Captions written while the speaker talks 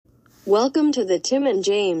Welcome to the Tim and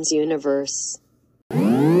James universe.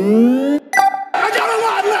 I got a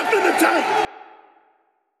lot left in the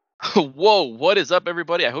tank! Whoa, what is up,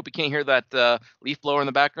 everybody? I hope you can't hear that leaf blower in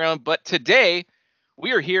the background, but today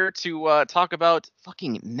we are here to talk about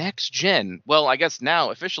fucking next gen. Well, I guess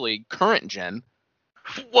now officially current gen.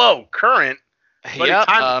 Whoa, current? Buddy, Yep.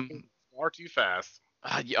 time far too fast.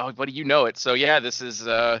 Buddy, you know it. So yeah, this is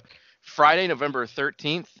Friday, November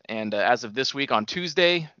 13th, and as of this week on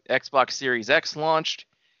Tuesday, Xbox Series X launched,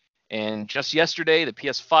 and just yesterday the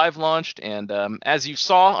PS5 launched, and as you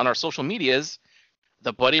saw on our social medias,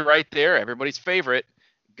 the buddy right there, everybody's favorite,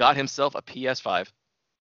 got himself a PS5.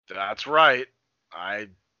 That's right. I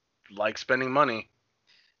like spending money.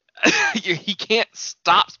 He can't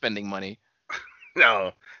stop spending money.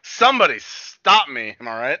 No, somebody stop me. Am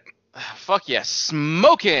I right? Fuck yeah,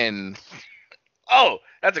 smoking. Oh,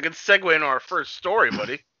 that's a good segue into our first story,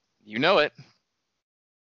 buddy. You know it.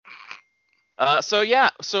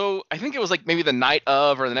 So I think it was like maybe the night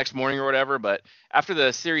of or the next morning or whatever, but after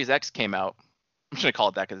the Series X came out, I'm just gonna call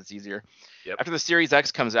it that because it's easier. Yep. After the Series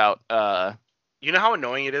X comes out, you know how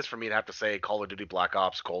annoying it is for me to have to say Call of Duty Black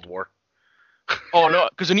Ops Cold War? Oh no,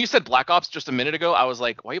 because when you said Black Ops just a minute ago, I was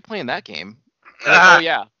like, why are you playing that game? Oh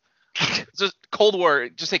yeah, just Cold War.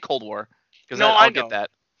 Just say Cold War because No, I'll I get that.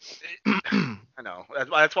 I know.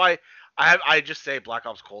 That's why I just say Black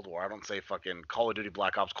Ops Cold War. I don't say fucking Call of Duty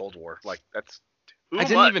Black Ops Cold War. Like that's too I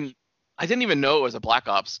much. didn't even know it was a Black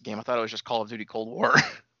Ops game. I thought it was just Call of Duty Cold War.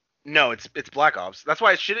 No, it's Black Ops. That's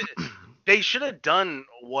why they should have done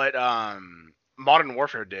what Modern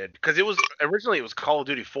Warfare did, because originally it was Call of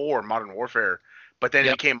Duty 4 Modern Warfare, but then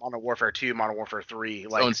it became Modern Warfare 2, Modern Warfare 3,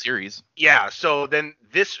 its own series. Yeah, so then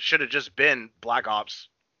this should have just been Black Ops,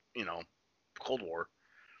 Cold War.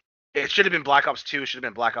 It should have been Black Ops 2, it should have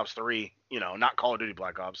been Black Ops 3, not Call of Duty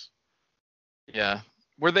Black Ops. Yeah.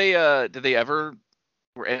 Were they did they ever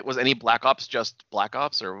was any Black Ops just Black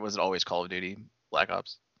Ops, or was it always Call of Duty Black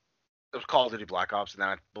Ops? It was Call of Duty Black Ops, and then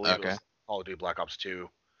I believe it was Call of Duty Black Ops 2.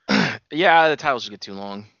 Yeah, the titles should get too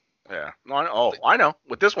long. Yeah. I know.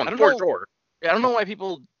 With this one, for sure. Yeah, I don't know why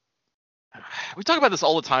people... We talk about this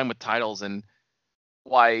all the time with titles, and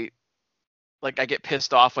why, like, I get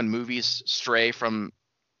pissed off when movies stray from,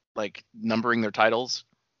 like, numbering their titles.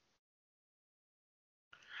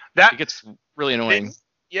 It gets really annoying.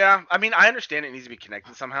 Yeah, I mean, I understand it needs to be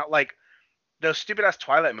connected somehow. Like, those stupid-ass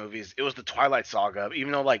Twilight movies, it was the Twilight Saga,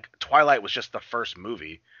 even though, like, Twilight was just the first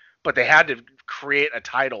movie. But they had to create a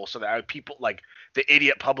title so that people, like, the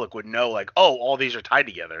idiot public would know, like, oh, all these are tied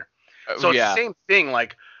together. So it's the same thing,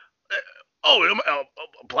 like,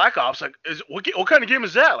 Black Ops, like, what kind of game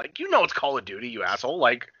is that? Like, it's Call of Duty, you asshole.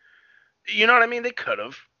 Like, you know what I mean? They could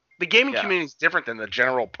have. The gaming community is different than the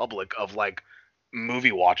general public of, like,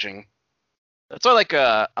 movie watching. That's why, like,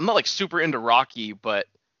 I'm not, like, super into Rocky, but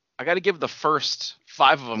I got to give the first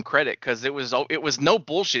 5 of them credit, because it was no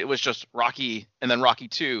bullshit. It was just Rocky, and then Rocky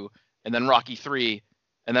 2, and then Rocky 3,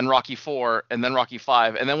 and then Rocky 4, and then Rocky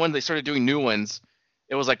 5, and then when they started doing new ones,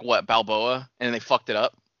 it was like what, Balboa, and they fucked it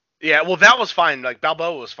up. Yeah, well, that was fine. Like,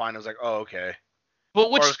 Balboa was fine. I was like, oh, okay.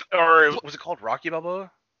 But or was it called Rocky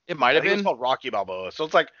Balboa? It might have been. It was called Rocky Balboa. So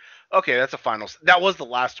it's like, okay, that's a final. That was the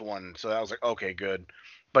last one. So I was like, okay, good.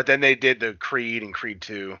 But then they did the Creed and Creed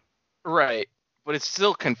 2. Right. But it's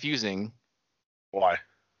still confusing. Why?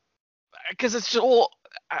 Because it's just, well,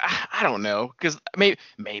 I don't know. Because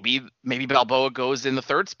maybe Balboa goes in the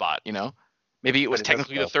third spot. Maybe it was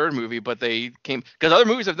technically the third movie, but they came, because other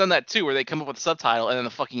movies have done that too, where they come up with a subtitle and then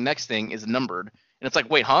the fucking next thing is numbered, and it's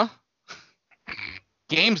like, wait, huh?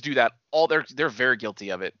 Games do that all. They're very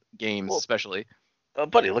guilty of it. Games, especially.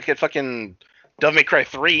 Buddy, look at fucking Devil May Cry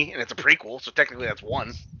 3, and it's a prequel, so technically that's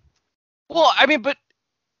 1. Well, I mean, but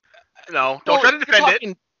no, don't try to defend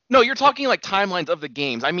it. No, you're talking like timelines of the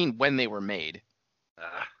games. I mean, when they were made.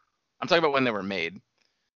 I'm talking about when they were made.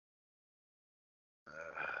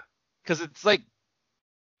 Because it's like,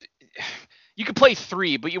 you could play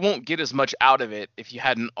 3, but you won't get as much out of it if you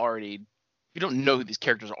don't know who these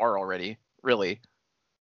characters are already, really.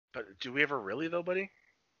 But do we ever really, though, buddy?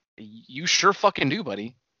 You sure fucking do,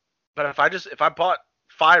 buddy. But if I bought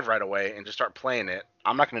 5 right away and just start playing it,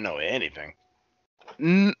 I'm not going to know anything.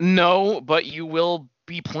 No, but you will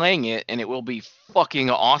be playing it, and it will be fucking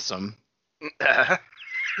awesome.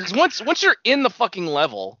 Because once you're in the fucking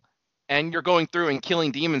level, and you're going through and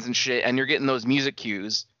killing demons and shit, and you're getting those music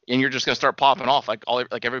cues, and you're just gonna start popping off like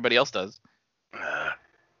everybody else does.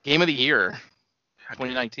 Game of the year,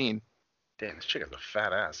 2019. Damn, this chick has a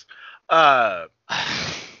fat ass.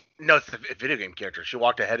 No, it's the video game character. She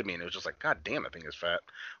walked ahead of me, and it was just like, God damn, that thing is fat.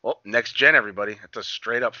 Well, next gen, everybody. It's a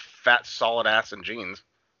straight up fat, solid ass in jeans.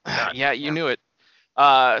 God, Yeah, you damn. knew it.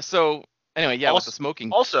 So anyway, yeah, with the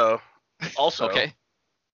smoking. Also, Okay.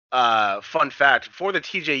 fun fact for the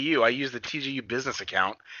TJU, I used the TJU business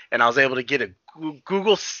account, and I was able to get a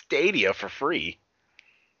Google Stadia for free.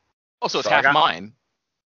 Also, it's So I half got, mine.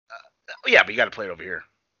 yeah, but you got to play it over here.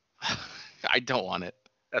 I don't want it.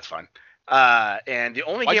 That's fine. And the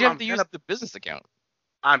only Why'd game you have to use the business account?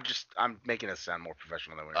 I'm making us sound more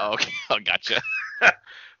professional than we Oh, are. okay. Oh, gotcha.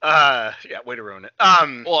 Yeah, way to ruin it.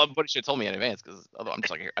 Well, but you should have told me in advance, because otherwise I'm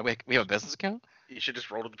just like, we have a business account? You should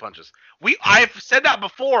just roll with the punches. I've said that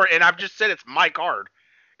before, and I've just said it's my card,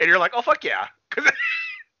 and you're like, oh fuck yeah,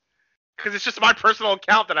 because it's just my personal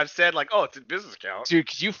account that I've said like, oh, it's a business account. Dude,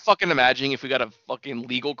 could you fucking imagine if we got a fucking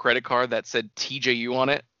legal credit card that said TJU on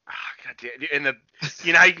it? God damn. And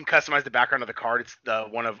you know how you can customize the background of the card? It's the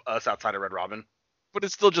one of us outside of Red Robin. But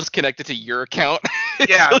it's still just connected to your account.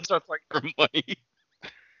 Yeah, It's so it's like, still your money.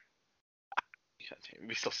 God damn, it'd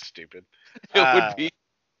be so stupid. It would be.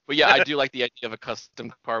 But yeah, I do like the idea of a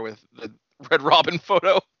custom car with the Red Robin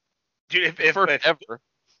photo. Dude,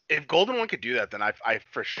 if Golden One could do that, then I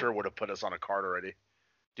for sure would have put us on a card already.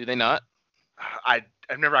 Do they not? I've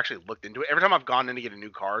never actually looked into it. Every time I've gone in to get a new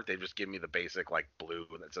card, they just give me the basic like blue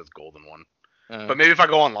that says Golden One. But maybe if I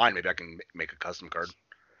go online, maybe I can make a custom card.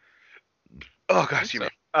 Oh god, excuse me.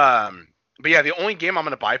 But yeah, the only game I'm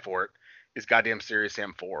gonna buy for it is goddamn Serious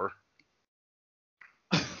Sam 4.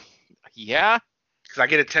 Yeah. Because I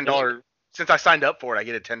get a $10. Since I signed up for it, I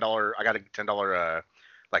get a $10. I got a $10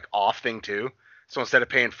 like off thing too. So instead of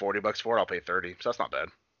paying $40 for it, I'll pay $30. So that's not bad.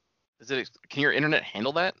 Can your internet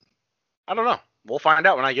handle that? I don't know. We'll find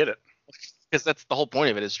out when I get it. Because that's the whole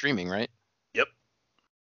point of it is streaming, right? Yep.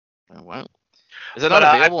 Oh, wow. Is that not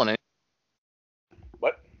available in any?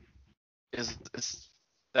 What? Is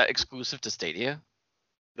that exclusive to Stadia?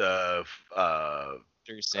 The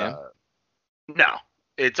Serious Sam? No,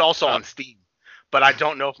 it's also on Steam. But I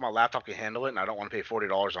don't know if my laptop can handle it, and I don't want to pay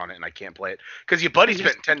 $40 on it, and I can't play it because your buddy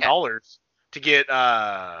spent $10 to get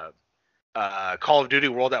Call of Duty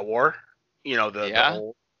World at War. You know the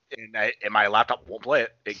whole, and my laptop won't play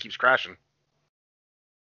it. It keeps crashing.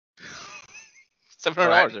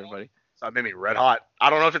 $700, everybody. So it made me red hot. I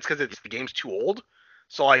don't know if it's because the game's too old,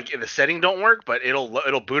 so like the setting don't work, but it'll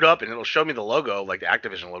boot up and it'll show me the logo, like the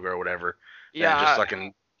Activision logo or whatever. Yeah. And just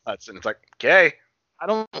fucking nuts, and it's like, okay. I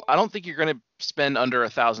don't think you're gonna spend under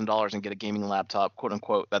 $1,000 and get a gaming laptop, quote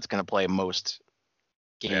unquote, that's gonna play most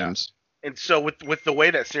games. Yeah. And so with the way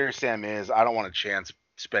that Serious Sam is, I don't want a chance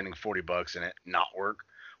spending $40 and it not work.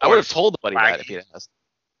 I would have told the buddy that if he had asked.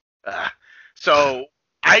 So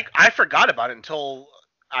I forgot about it until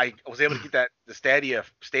I was able to get the Stadia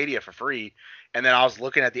for free, and then I was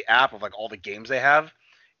looking at the app of like all the games they have,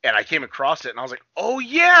 and I came across it, and I was like, oh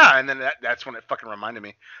yeah, and then that's when it fucking reminded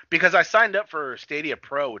me, because I signed up for Stadia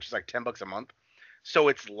Pro, which is like $10 a month, so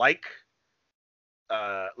it's like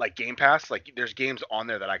Game Pass, like there's games on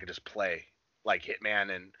there that I could just play, like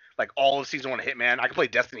Hitman and like all of Season 1 of Hitman. I could play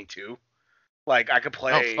Destiny 2, like I could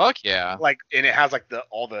play. Oh fuck yeah! Like, and it has like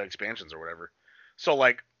all the expansions or whatever, so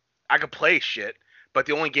like I could play shit, but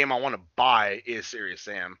the only game I want to buy is Serious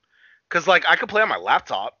Sam. Cause like I could play on my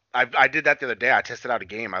laptop. I did that the other day. I tested out a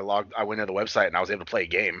game. I went to the website and I was able to play a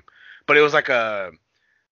game, but it was like not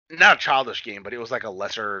a childish game, but it was like a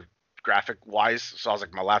lesser graphic wise. So I was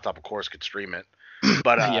like, my laptop of course could stream it,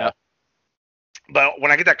 but yeah. But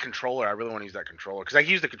when I get that controller, I really want to use that controller because I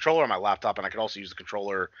can use the controller on my laptop and I could also use the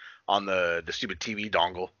controller on the stupid TV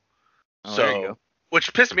dongle. Oh, there you go.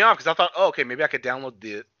 Which pissed me off because I thought, oh, okay, maybe I could download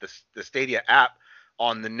the Stadia app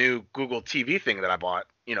on the new Google TV thing that I bought,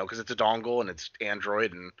 you know, because it's a dongle and it's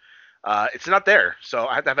Android and it's not there. So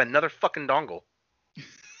I have to have another fucking dongle.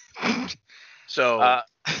 So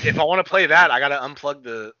if I want to play that, I got to unplug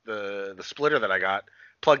the splitter that I got,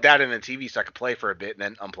 plug that in the TV so I could play for a bit and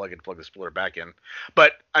then unplug it and plug the splitter back in.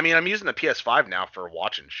 But I mean, I'm using the PS5 now for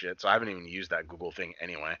watching shit, so I haven't even used that Google thing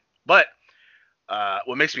anyway. But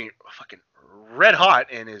what makes me fucking red hot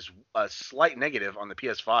and is a slight negative on the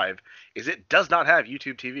PS5 is it does not have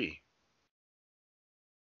YouTube TV.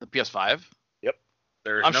 The PS5? Yep.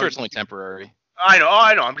 I'm sure it's only temporary. I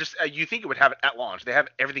know. I'm just you think it would have it at launch. They have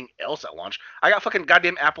everything else at launch. I got fucking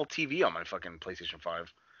goddamn Apple TV on my fucking PlayStation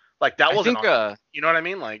 5. Like that wasn't on, you know what I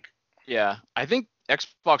mean? Like yeah, I think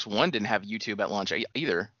Xbox One didn't have YouTube at launch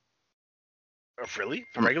either. Really?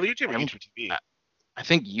 From regular YouTube or YouTube TV? I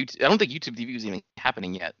think YouTube. I don't think YouTube TV was even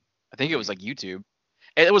happening yet. I think it was like YouTube.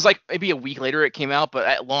 It was like maybe a week later it came out, but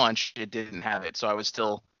at launch it didn't have it. So I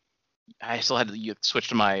still had to switch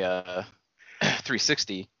to my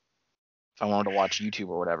 360 if I wanted to watch YouTube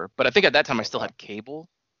or whatever. But I think at that time I still had cable.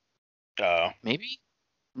 Maybe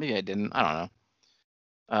I didn't. I don't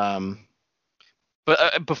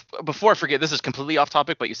But before I forget, this is completely off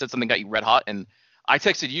topic, but you said something got you red hot, and I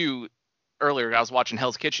texted you earlier. I was watching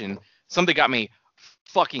Hell's Kitchen. Something got me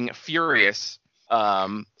fucking furious. So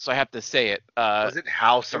I have to say it. Was it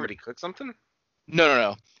how somebody cooked something?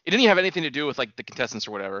 No. It didn't even have anything to do with like the contestants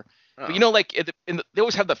or whatever. Oh. But you know, like they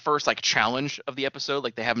always have the first like challenge of the episode,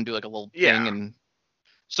 like they have them do like a little thing, and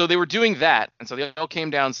so they were doing that, and so they all came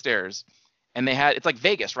downstairs, and they had it's like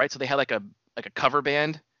Vegas, right? So they had like a cover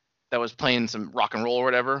band that was playing some rock and roll or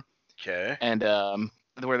whatever. Okay. And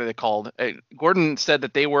what are they called? Gordon said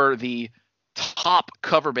that they were the top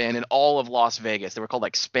cover band in all of Las Vegas. They were called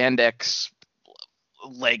like Spandex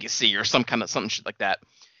Legacy or something shit like that.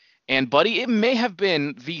 And buddy, it may have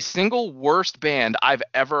been the single worst band I've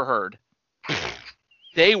ever heard.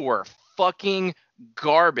 They were fucking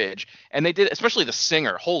garbage. And they did, especially the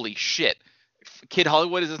singer. Holy shit. Kid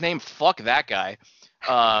Hollywood is his name. Fuck that guy.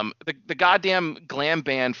 The goddamn glam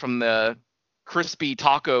band from the crispy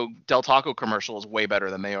Del Taco commercial is way better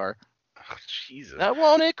than they are. Oh, Jesus. I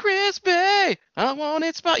want it crispy. I want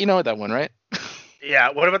it spot. You know that one, right? Yeah.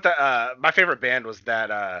 What about the? My favorite band was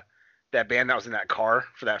that band that was in that car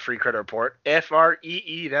for that free credit report.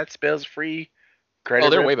 FREE. That spells free.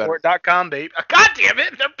 They're way better. Creditreport.com, babe. God damn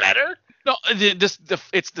it, they're better. No,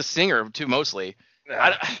 it's the singer too mostly.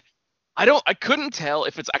 I couldn't tell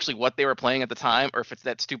if it's actually what they were playing at the time or if it's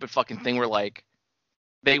that stupid fucking thing where like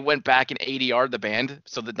they went back and ADR'd the band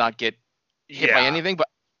so that not get hit by anything. But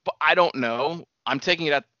I don't know. I'm taking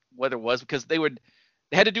it at what it was because they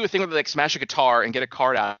had to do a thing where they like smash a guitar and get a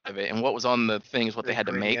card out of it, and what was on the thing is what they had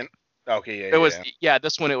to make. Okay,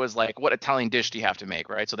 this one it was like, what Italian dish do you have to make,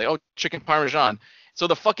 right? So chicken parmesan. So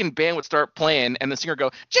the fucking band would start playing and the singer go,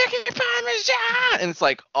 chicken parmesan, and it's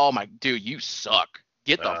like, oh my dude, you suck.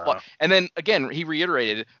 Get the fuck. And then again, he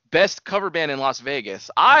reiterated, best cover band in Las Vegas.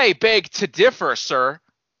 I beg to differ, sir.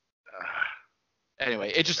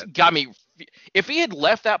 Anyway, it just got me. If he had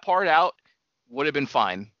left that part out, would have been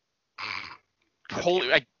fine.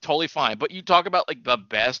 Totally fine. But you talk about like the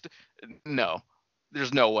best. No,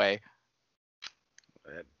 there's no way.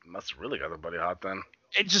 It must have really got everybody hot then.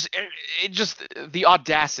 It just the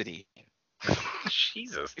audacity.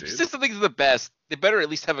 Jesus, dude. If System Thinks is the best, they better at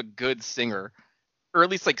least have a good singer, or at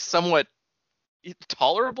least like somewhat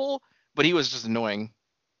tolerable. But he was just annoying,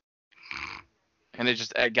 and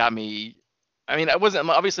it got me. I mean, I'm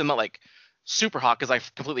not like super hot because I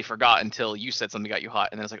completely forgot until you said something got you hot,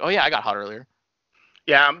 and then it's like, oh yeah, I got hot earlier.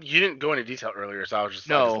 Yeah, you didn't go into detail earlier, so I was just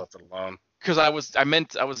left it alone. Because I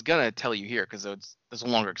was gonna tell you here because there's a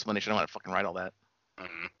longer explanation. I don't want to fucking write all that.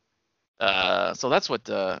 Mm-hmm. So that's what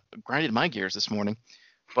grinded my gears this morning.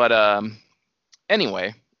 But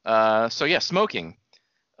anyway, so yeah, smoking.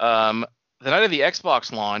 The night of the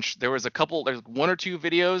Xbox launch, there's one or two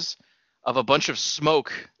videos of a bunch of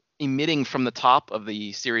smoke emitting from the top of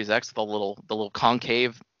the Series X, the little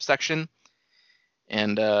concave section.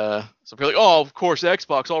 And so we're like, oh, of course,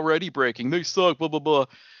 Xbox already breaking. They suck, blah, blah, blah.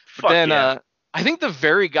 But then I think the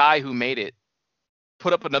very guy who made it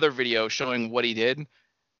put up another video showing what he did.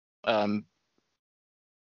 And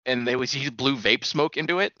he blew vape smoke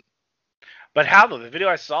into it. But how though? The video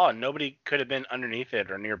I saw, nobody could have been underneath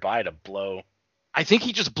it or nearby to blow. I think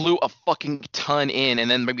he just blew a fucking ton in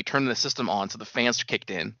and then maybe turned the system on so the fans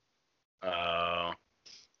kicked in.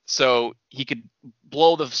 So he could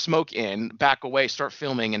blow the smoke in, back away, start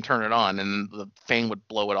filming, and turn it on, and the fan would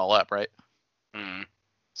blow it all up, right? Mm.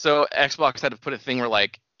 So Xbox had to put a thing where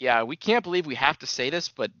like, yeah, we can't believe we have to say this,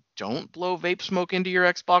 but don't blow vape smoke into your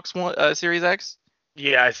Xbox One Series X.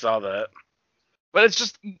 Yeah, I saw that. But it's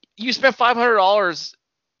just, you spent $500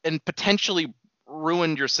 and potentially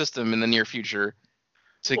ruined your system in the near future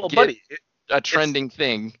to get a trending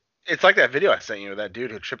thing. It's like that video I sent you of that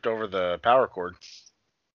dude who tripped over the power cord.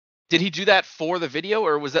 Did he do that for the video,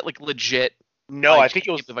 or was that like legit? No, I think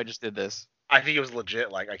it was. If I just did this, I think it was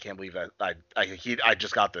legit. Like, I can't believe that I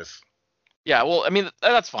just got this. Yeah, well, I mean,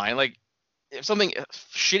 that's fine. Like, if something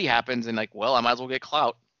shitty happens, and like, well, I might as well get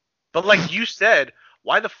clout. But like you said,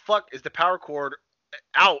 why the fuck is the power cord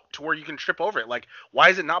out to where you can trip over it? Like, why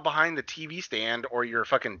is it not behind the TV stand or your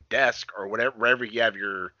fucking desk or wherever you have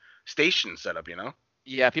your station set up? You know?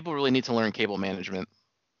 Yeah, people really need to learn cable management.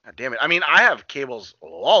 God damn it! I mean, I have cables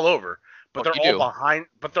all over, but they're all behind.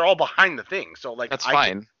 But they're all behind the thing. So like, that's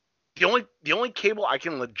fine. The only cable I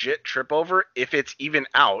can legit trip over, if it's even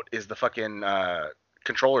out, is the fucking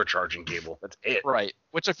controller charging cable. That's it. Right.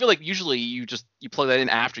 Which I feel like usually you plug that in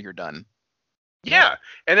after you're done. Yeah,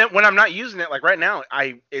 and then when I'm not using it, like right now,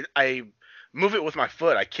 I move it with my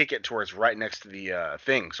foot. I kick it towards right next to the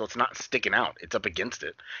thing, so it's not sticking out. It's up against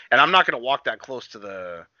it, and I'm not gonna walk that close to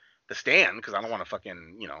the the stand because I don't want to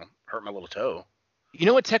fucking hurt my little toe. You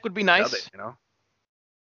know what tech would be Nub nice?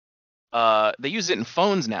 it, They use it in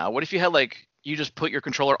phones now. What if you had you just put your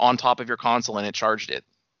controller on top of your console and it charged it?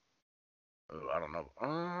 Oh, I don't know.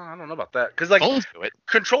 I don't know about that because Phones do it.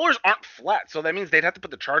 controllers aren't flat, so that means they'd have to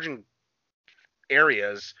put the charging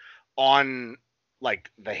areas on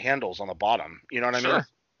the handles on the bottom. You know what I mean?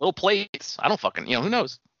 Little plates. I don't fucking. Who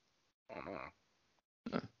knows? I don't know.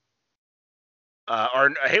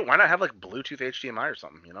 Or hey, why not have Bluetooth HDMI or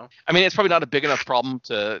something? I mean, it's probably not a big enough problem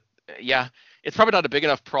to. Yeah, it's probably not a big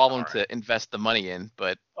enough problem to invest the money in,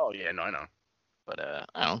 but. Oh yeah, no, I know. But I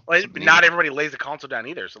don't know. Well, not everybody lays the console down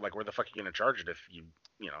either, so where the fuck are you gonna charge it if you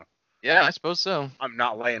know? Yeah, I suppose so. I'm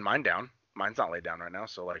not laying mine down. Mine's not laid down right now,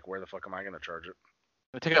 so where the fuck am I gonna charge it?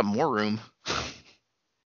 It'll take up more room.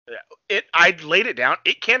 Yeah, I laid it down.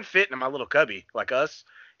 It can fit in my little cubby, like us.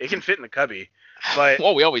 It can fit in the cubby, but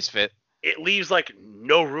well, we always fit. It leaves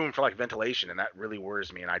no room for ventilation, and that really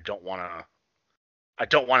worries me. And I don't want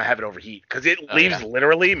to have it overheat because it leaves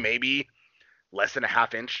literally maybe less than a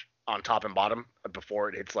half inch on top and bottom before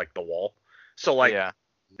it hits the wall. So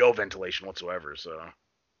no ventilation whatsoever.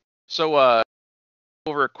 So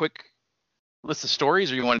over a quick list of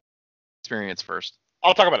stories, or you want experience first?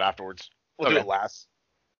 I'll talk about it afterwards. We'll do it last.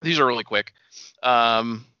 These are really quick.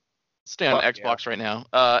 Stay on Xbox right now.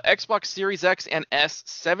 Xbox Series X and S,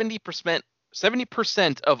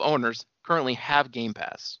 70% of owners currently have Game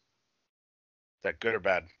Pass. Is that good or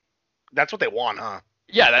bad? That's what they want, huh?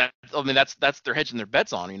 Yeah, that's they're hedging their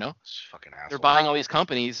bets on, Fucking assholes. They're buying all these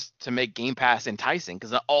companies to make Game Pass enticing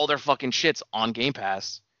because all their fucking shit's on Game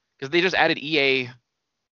Pass. Because they just added EA.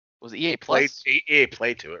 Was it EA Plus? EA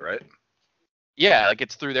Play to it, right? Yeah,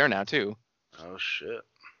 it's through there now too. Oh shit.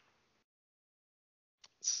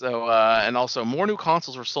 So, and also more new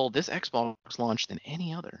consoles were sold this Xbox launch than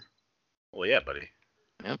any other. Well, yeah, buddy.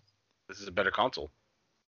 Yep. This is a better console.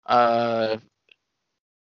 I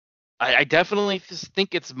definitely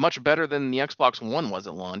think it's much better than the Xbox One was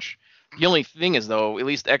at launch. The only thing is, though, at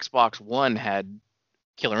least Xbox One had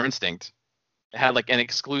Killer Instinct. It had an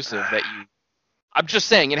exclusive that you... I'm just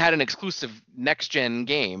saying, it had an exclusive next-gen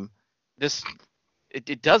game.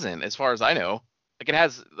 It doesn't, as far as I know. It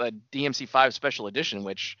has a DMC5 Special Edition,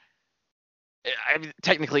 which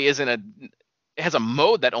technically isn't it has a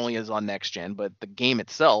mode that only is on next gen, but the game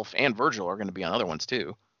itself and Virgil are going to be on other ones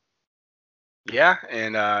too. Yeah,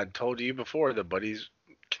 and I told you before that Buddy's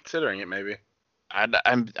considering it maybe. I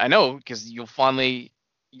know because you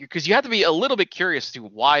have to be a little bit curious to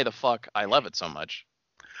why the fuck I love it so much.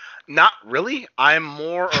 Not really. I'm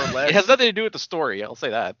more or less. It has nothing to do with the story. I'll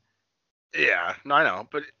say that. Yeah, no, I know,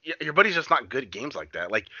 but your buddy's just not good at games like that.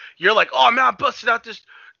 You're oh man, I busted out this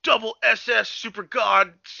double SS Super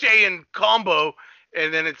God Saiyan combo,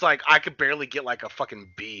 and then it's I could barely get a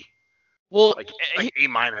fucking B. Well, A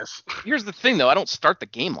minus. Here's the thing, though. I don't start the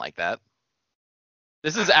game like that.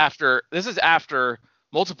 This is after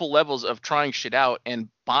multiple levels of trying shit out and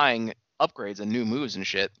buying upgrades and new moves and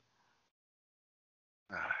shit.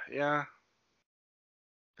 Yeah.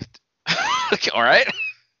 All right.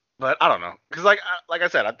 But I don't know, because like I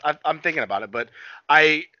said, I'm thinking about it, but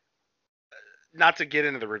not to get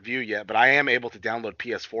into the review yet, but I am able to download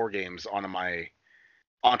PS4 games onto my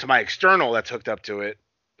external that's hooked up to it.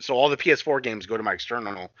 So all the PS4 games go to my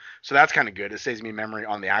external, so that's kind of good. It saves me memory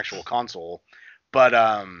on the actual console. But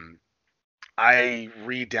I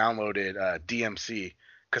re-downloaded DMC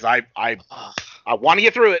because I want to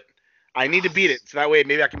get through it. I need to beat it, so that way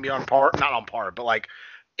maybe I can be on par, not on par, but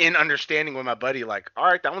in understanding with my buddy, all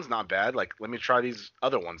right, that one's not bad. Let me try these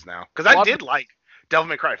other ones now. Because I did like Devil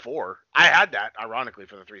May Cry 4. I had that, ironically,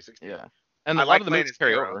 for the 360. Yeah. And a lot of the moves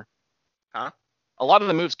carry over. Huh? A lot of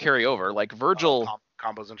the moves carry over. Virgil...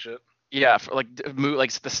 combos and shit? Yeah, for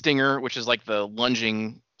the Stinger, which is the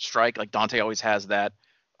lunging strike. Dante always has that.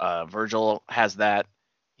 Virgil has that.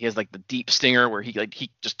 He has the deep Stinger where he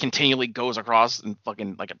just continually goes across and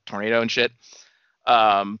fucking a tornado and shit.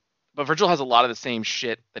 But Virgil has a lot of the same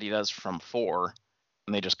shit that he does from 4,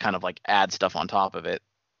 and they just kind of add stuff on top of it.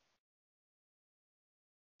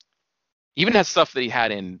 He even has stuff that he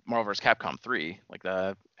had in Marvel vs. Capcom 3,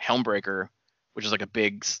 the Helmbreaker, which is a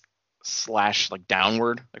big slash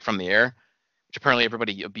downward from the air, which apparently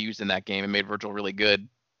everybody abused in that game and made Virgil really good,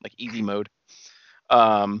 easy mode.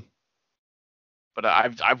 But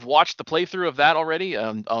I've watched the playthrough of that already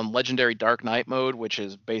on Legendary Dark Knight mode, which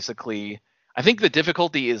is basically... I think the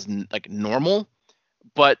difficulty is normal,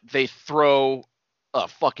 but they throw a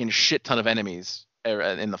fucking shit ton of enemies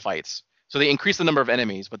in the fights. So they increase the number of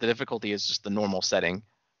enemies, but the difficulty is just the normal setting.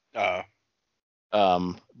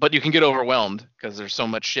 But you can get overwhelmed because there's so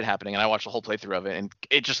much shit happening. And I watched the whole playthrough of it, and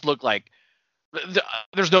it just looked like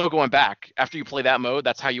there's no going back. After you play that mode,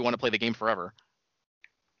 that's how you want to play the game forever.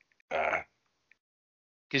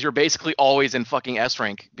 Because you're basically always in fucking S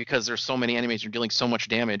rank because there's so many enemies. You're dealing so much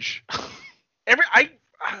damage.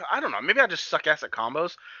 I don't know. Maybe I just suck ass at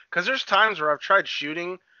combos. Because there's times where I've tried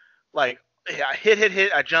shooting, like, yeah, I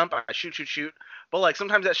hit, I jump, I shoot. But, like,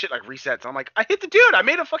 sometimes that shit, like, resets. I'm like, I hit the dude. I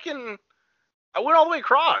went all the way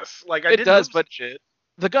across. Like, I It did does, some but shit.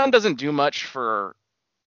 The gun doesn't do much for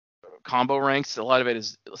combo ranks. A lot of it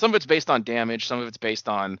is, some of it's based on damage. Some of it's based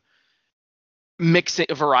on mixing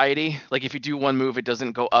variety. Like, if you do one move, it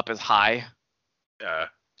doesn't go up as high.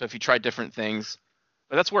 So if you try different things.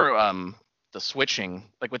 But that's where the switching,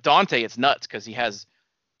 like with Dante, it's nuts because you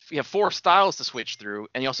have 4 styles to switch through,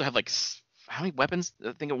 and you also have like how many weapons?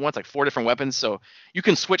 I think at once like 4 different weapons. So you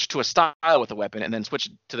can switch to a style with a weapon, and then switch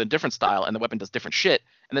to the different style, and the weapon does different shit,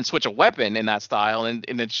 and then switch a weapon in that style, and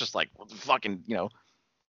it's just like fucking, I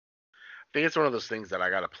think it's one of those things that I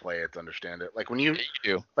gotta play it to understand it. Like when you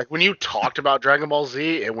do. Like when you talked about Dragon Ball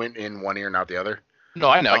Z, it went in one ear and out the other. No,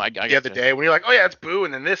 I know. Like, the other day when you're like, oh yeah, it's Boo,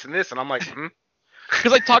 and then this, and I'm like,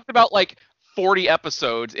 because I talked about like 40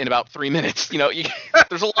 episodes in about 3 minutes.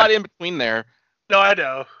 There's a lot in between there. No, I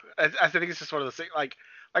know. I think it's just one of those things. Like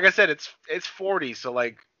I said, it's 40, so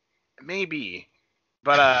like maybe,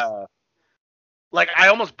 but like I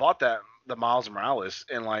almost bought the Miles Morales,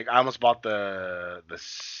 and like I almost bought the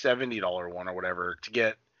 $70 one or whatever to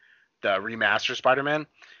get the remaster Spider-Man,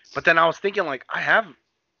 but then I was thinking like I have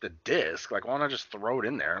the disc, like why don't I just throw it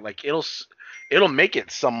in there? Like it'll make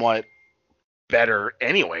it somewhat better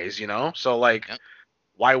anyways, So like, yep.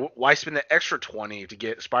 Why spend the extra 20 to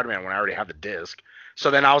get Spider-Man when I already have the disc?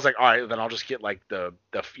 So then I was like, all right, then I'll just get like the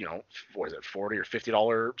what is it, $40 or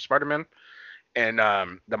 $50 Spider-Man and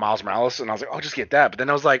the Miles Morales, and I was like, I'll just get that. But then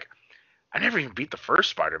I was like, I never even beat the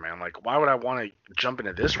first Spider-Man. Like, why would I want to jump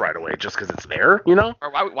into this right away just because it's there? Or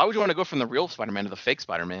why would you want to go from the real Spider-Man to the fake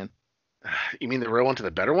Spider-Man? You mean the real one to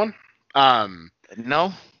the better one?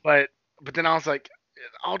 No. But then I was like,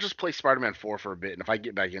 I'll just play Spider-Man 4 for a bit, and if I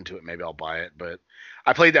get back into it, maybe I'll buy it. But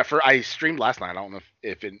I played that I streamed last night. I don't know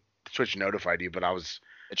if it Twitch notified you, but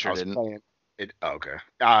It sure didn't. Playing it. Oh, okay.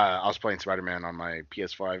 I was playing Spider-Man on my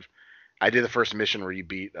PS5. I did the first mission where you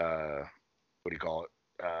beat what do you call it?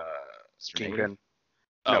 Kingpin.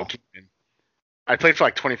 Oh. No, Kingpin. I played for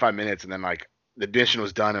like 25 minutes, and then like the mission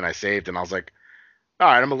was done, and I saved, and I was like, all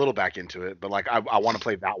right, I'm a little back into it, but like I want to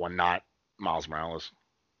play that one, not Miles Morales.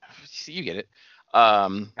 You get it.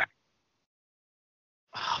 Oh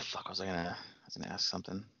fuck! I was gonna ask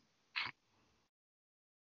something.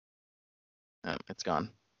 It's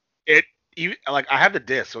gone. Like I have the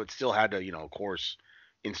disc, so it still had to, of course,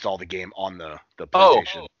 install the game on the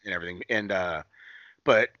PlayStation and everything. And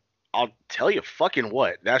but I'll tell you, fucking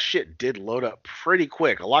what, that shit did load up pretty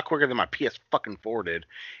quick, a lot quicker than my PS4 did.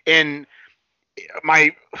 And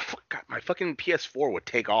my fucking PS4 would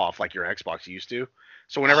take off like your Xbox used to.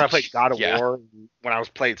 So whenever I played God of War, when I was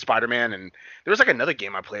playing Spider-Man, and there was like another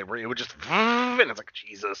game I played where it would just, and it's like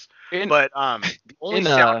Jesus. But the only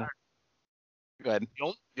sound. Go ahead.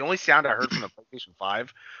 The only sound I heard from the PlayStation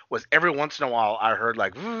 5 was every once in a while I heard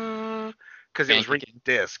like, because it was reading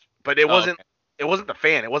disc, but it wasn't. Okay. It wasn't the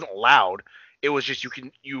fan. It wasn't loud. It was just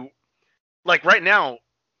you like right now.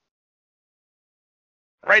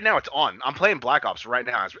 Right now it's on. I'm playing Black Ops right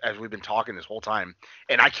now as we've been talking this whole time,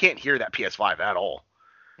 and I can't hear that PS5 at all.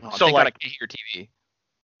 Oh, so like, I can't hear your TV.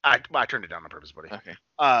 I turned it down on purpose, buddy. Okay.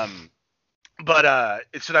 But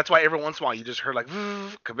so that's why every once in a while you just heard like,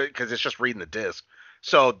 because it's just reading the disc.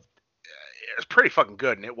 So it's pretty fucking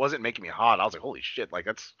good, and it wasn't making me hot. I was like, holy shit, like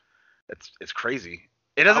it's crazy.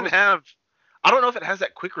 It doesn't have. I don't know if it has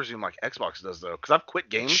that quick resume like Xbox does though, because I've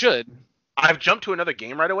quit games. It should. I've jumped to another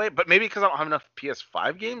game right away, but maybe because I don't have enough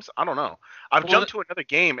PS5 games. I don't know. I've jumped to another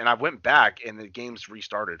game and I went back and the game's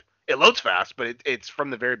restarted. It loads fast, but it's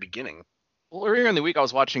from the very beginning. Well, earlier in the week, I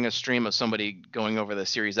was watching a stream of somebody going over the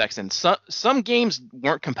Series X, and some games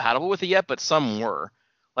weren't compatible with it yet, but some were.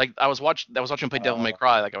 Like I was watching him play Devil May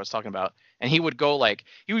Cry, like I was talking about, and he would go like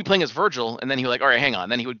he would be playing as Virgil, and then he would like, all right, hang on,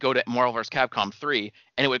 then he would go to Marvel vs. Capcom 3,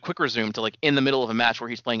 and it would quick resume to like in the middle of a match where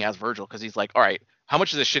he's playing as Virgil, because he's like, all right, how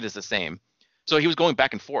much of this shit is the same? So he was going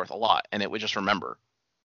back and forth a lot, and it would just remember.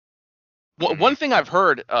 One thing I've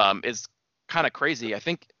heard is kind of crazy. I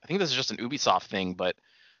think this is just an Ubisoft thing, but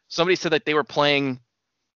somebody said that they were playing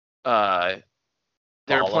Valhalla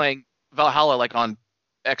like on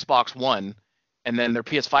Xbox One, and then their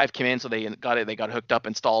PS5 came in, so they got hooked up,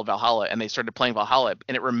 installed Valhalla, and they started playing Valhalla,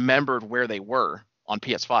 and it remembered where they were on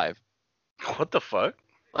PS5. What the fuck?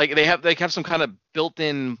 Like they have some kind of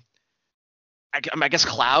built-in, I guess,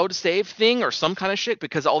 cloud save thing or some kind of shit,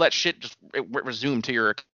 because all that shit just resumed to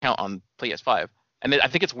your account on PS5, and I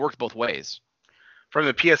think it's worked both ways From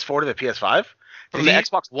the PS4 to the PS5? from the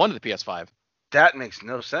Xbox One to the PS5. That makes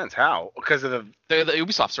no sense. How? Because of The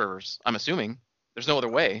Ubisoft servers, I'm assuming. There's no other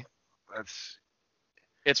way. that's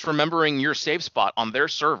It's remembering your save spot on their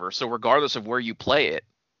server, so regardless of where you play it,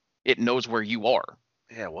 it knows where you are.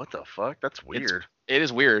 yeah. What the fuck? That's weird. It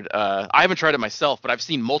is weird. I haven't tried it myself, but I've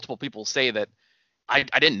seen multiple people say that I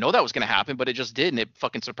didn't know that was going to happen, but it just did, and it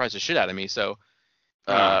fucking surprised the shit out of me. So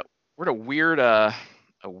we're in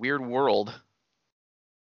a weird world.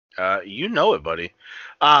 You know it, buddy.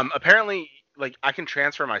 Apparently, like I can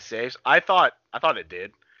transfer my saves. I thought it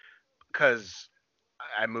did because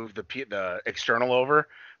I moved the external over,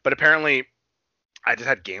 but apparently I just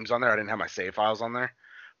had games on there. I didn't have my save files on there.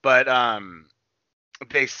 But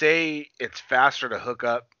they say it's faster to hook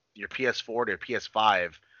up your PS4 to your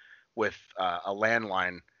PS5 with a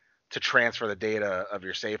landline to transfer the data of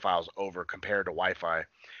your save files over compared to Wi-Fi.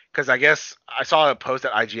 Because I guess I saw a post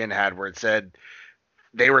that IGN had where it said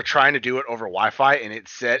they were trying to do it over Wi-Fi, and it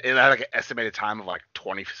had like an estimated time of like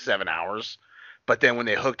 27 hours. But then when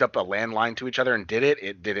they hooked up a landline to each other and did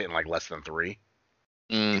it did it in like less than 3.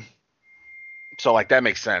 Mm, So like that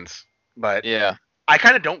makes sense. But yeah. I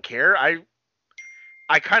kind of don't care.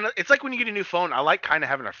 I kind of, it's like when you get a new phone, I like kind of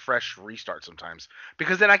having a fresh restart sometimes,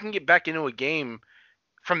 because then I can get back into a game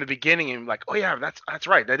from the beginning and like, oh yeah, that's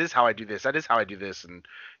right. That is how I do this. That is how I do this, and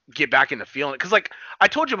get back into feeling it. Because like I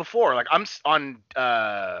told you before, like I'm on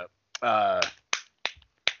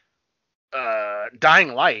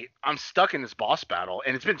Dying Light. I'm stuck in this boss battle,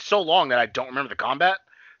 and it's been so long that I don't remember the combat,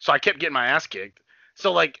 so I kept getting my ass kicked.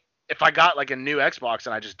 So like if I got like a new Xbox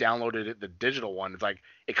and I just downloaded the digital one, it's like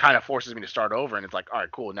it kind of forces me to start over, and it's like, all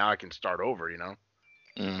right, cool, now I can start over, you know.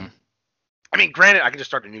 Mm. I mean, granted, I can just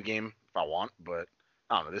start a new game if I want, but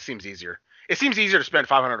I don't know. This seems easier. It seems easier to spend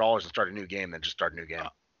 $500 and start a new game than just start a new game.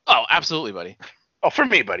 Oh, absolutely, buddy. Oh, for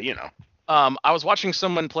me, buddy, you know. I was watching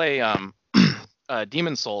someone play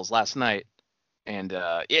Demon Souls last night, and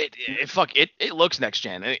it looks next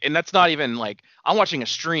gen, and that's not even like, I'm watching a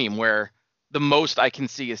stream where the most I can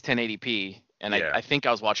see is 1080p, and Yeah. I think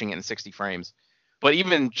I was watching it in 60 frames. But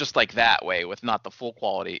even just like that way, with not the full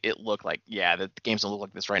quality, it looked like, yeah, the games don't look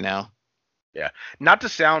like this right now. Not to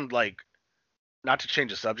sound like, not to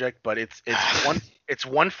change the subject, but it's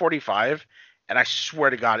 1:45, and I swear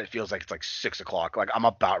to God, it feels like it's like 6 o'clock. Like I'm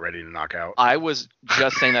about ready to knock out. I was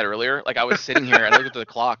just saying that earlier. Like I was sitting here and I looked at the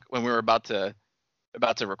clock when we were about to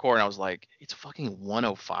record, and I was like, it's fucking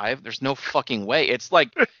 1:05. There's no fucking way. It's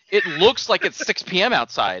like, it looks like it's 6 p.m.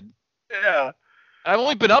 outside. Yeah. I've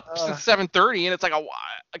only been up since 7:30, and it's like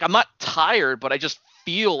I'm not tired, but I just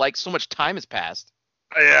feel like so much time has passed.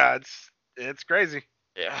 Yeah, it's crazy.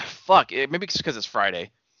 Yeah, fuck. Maybe it's because it's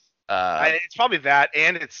Friday. It's probably that,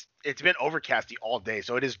 and it's been overcasty all day,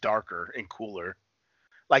 so it is darker and cooler.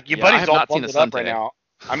 Like your Yeah, I buddy's have all not seen the bundled sun up right today. now.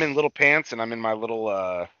 I'm in little pants and I'm in my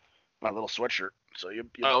little sweatshirt. So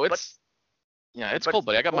It's but cold,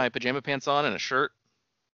 buddy. I got cool. my pajama pants on and a shirt.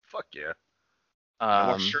 Fuck yeah. No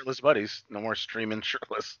more Um, shirtless buddies. No more streaming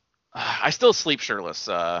shirtless. I still sleep shirtless.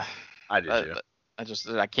 I do too.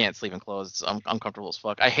 I can't sleep in clothes. It's uncomfortable as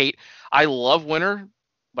fuck. I love winter,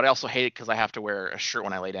 but I also hate it because I have to wear a shirt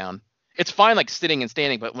when I lay down. It's fine like sitting and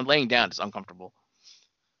standing, but when laying down, it's uncomfortable.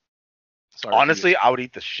 Sorry. Honestly, I would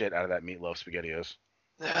eat the shit out of that meatloaf SpaghettiOs.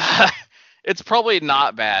 It's probably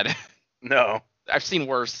not bad. No. I've seen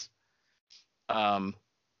worse.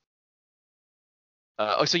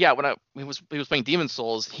 So yeah, when he was playing Demon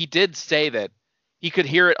Souls, he did say that he could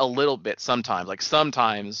hear it a little bit sometimes. Like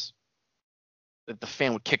sometimes that the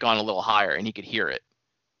fan would kick on a little higher and he could hear it.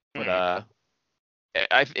 But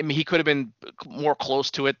I mean, he could have been more close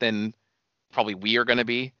to it than probably we are gonna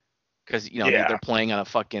be, because they're playing on a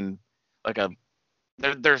fucking like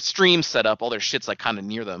their stream setup, all their shit's like kind of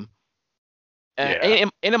near them.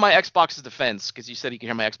 And in my Xbox's defense, because you said you could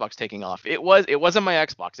hear my Xbox taking off, it wasn't my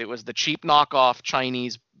Xbox. It was the cheap knockoff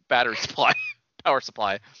Chinese battery supply, power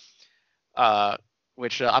supply,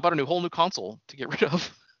 which I bought a whole new console to get rid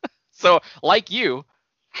of. So like you,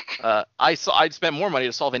 I'd spent more money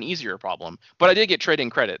to solve an easier problem, but I did get trade-in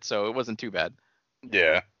credit, so it wasn't too bad.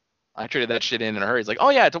 Yeah. I traded that shit in a hurry. It's like, oh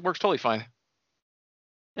yeah, it works totally fine.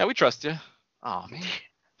 Yeah, we trust you. Oh man.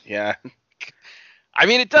 Yeah. I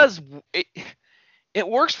mean, it does. It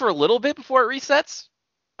works for a little bit before it resets.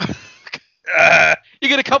 You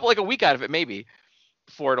get a week out of it maybe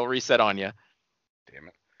before it'll reset on you. Damn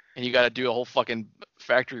it. And you got to do a whole fucking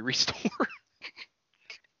factory restore.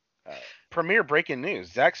 Premiere breaking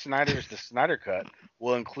news: Zack Snyder's The Snyder Cut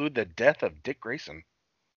will include the death of Dick Grayson.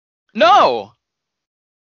 No.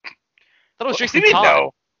 That was What do Jason you mean, Todd.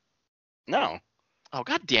 No. Oh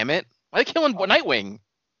god damn it! Why are they killing Nightwing?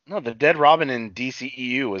 No, the dead Robin in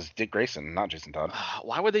DCEU was Dick Grayson, not Jason Todd.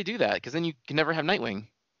 Why would they do that? Because then you can never have Nightwing,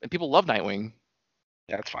 and people love Nightwing.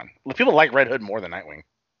 Yeah, that's fine. People like Red Hood more than Nightwing.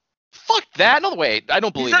 Fuck that! No way! I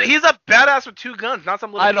don't believe it. He's a badass with 2 guns, not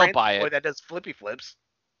some little I don't buy boy it. that does flippy flips.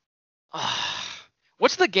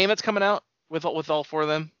 What's the game that's coming out with all 4 of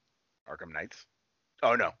them? Arkham Knights.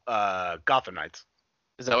 Oh no, Gotham Knights.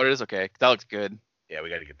 Is that what it is? Okay, that looks good. Yeah, we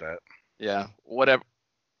got to get that. Yeah, whatever.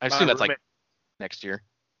 I assume that's like next year.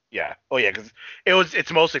 Yeah. Oh yeah, because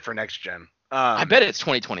it's mostly for next gen. I bet it's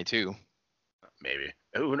 2022. Maybe.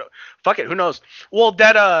 Who knows? Fuck it. Who knows? Well,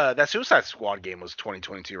 that Suicide Squad game was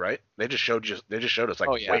 2022, right? They just showed us like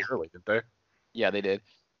way early, didn't they? Yeah, they did.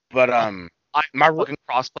 But my fucking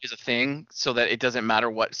crossplay is a thing, so that it doesn't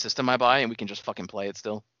matter what system I buy, and we can just fucking play it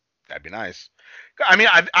still. That'd be nice. I mean,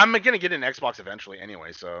 I'm gonna get an Xbox eventually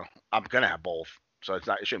anyway, so I'm gonna have both. So it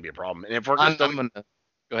shouldn't be a problem. And if we're go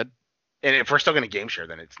ahead. And if we're still gonna game share,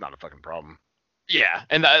 then it's not a fucking problem. Yeah,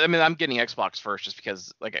 and I mean, I'm getting Xbox first just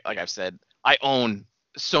because, like I've said, I own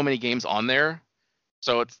so many games on there.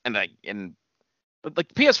 So it's but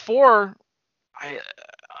like PS4,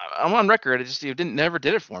 I'm on record. It never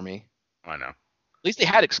did it for me. I know. At least they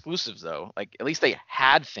had exclusives though. Like at least they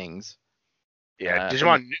had things. Yeah,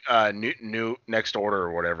 Digimon new Next Order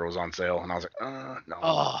or whatever was on sale, and I was like, no.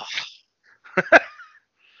 Oh.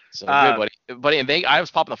 So good, buddy. And I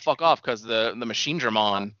was popping the fuck off because the Machine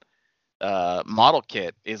Dramon model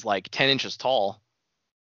kit is like 10 inches tall.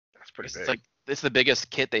 That's pretty big. It's like it's the biggest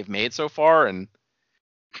kit they've made so far, and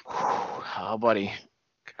oh, buddy.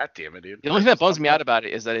 God damn it, dude. The only thing that bums me out about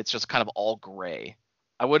it is that it's just kind of all gray.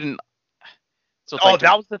 I wouldn't. So it's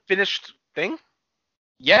that was the finished thing?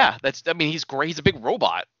 Yeah, he's gray. He's a big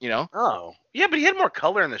robot, you know. Oh, yeah, but he had more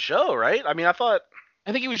color in the show, right? I mean, I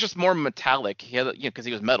think he was just more metallic. He had, because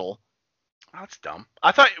he was metal. Oh, that's dumb.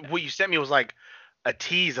 I thought what you sent me was like a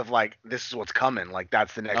tease of like this is what's coming. Like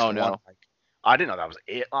that's the next one. No. Like, I didn't know that was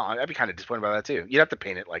it. Oh, I'd be kind of disappointed by that too. You'd have to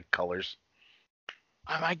paint it like colors.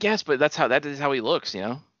 I guess, but that is how he looks, you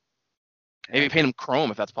know. Maybe paint him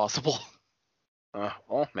chrome if that's possible.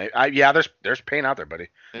 Well, maybe. There's paint out there, buddy.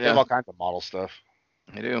 Yeah. They have all kinds of model stuff.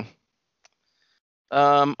 I do.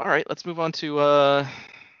 All right, let's move on to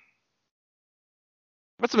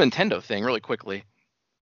what's the Nintendo thing really quickly.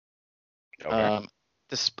 Okay.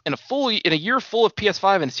 In a year full of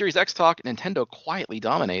PS5 and Series X talk, Nintendo quietly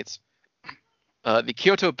dominates. The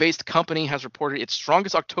Kyoto-based company has reported its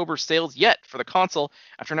strongest October sales yet for the console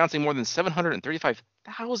after announcing more than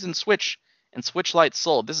 735,000 Switch and Switch Lite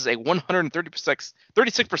sold. This is a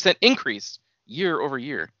 36% increase year over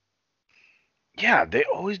year. Yeah, they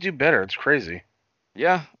always do better. It's crazy.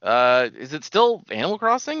 Yeah. Is it still Animal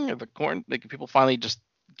Crossing? Are the corn? Like people finally just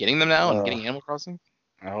getting them now and getting Animal Crossing?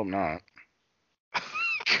 I hope not.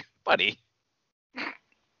 Buddy.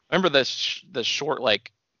 Remember the short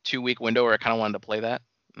 2-week window where I kind of wanted to play that,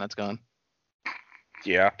 and that's gone.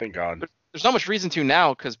 Yeah, thank God. There's not much reason to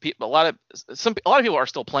now because a lot of people are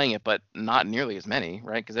still playing it, but not nearly as many,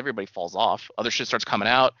 right? Because everybody falls off. Other shit starts coming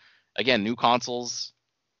out. Again, new consoles.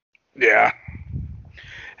 Yeah.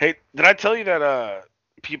 Hey, did I tell you that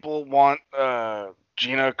people want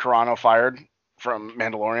Gina Carano fired from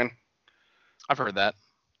Mandalorian? I've heard that.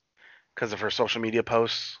 Because of her social media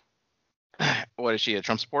posts. What, is she a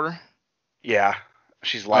Trump supporter? Yeah.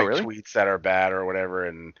 She's liked really? tweets that are bad or whatever,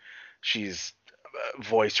 and she's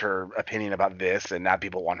voiced her opinion about this, and now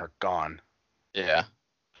people want her gone. Yeah.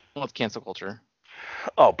 Well, it's cancel culture.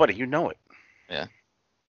 Oh, buddy, you know it. Yeah.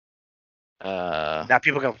 Now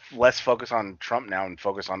people can less focus on Trump now and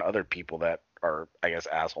focus on other people that are, I guess,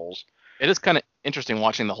 assholes. It is kind of interesting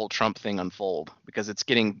watching the whole Trump thing unfold because it's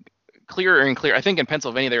getting clearer and clearer. I think in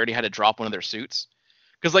Pennsylvania they already had to drop one of their suits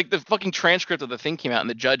because the fucking transcript of the thing came out and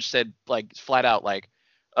the judge said flat out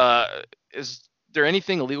is there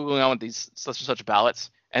anything illegal going on with these such and such ballots?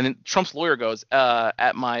 And then Trump's lawyer goes, to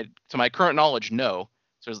my current knowledge, no.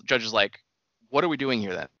 So the judge is like, what are we doing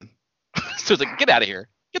here then? So it's like, get out of here,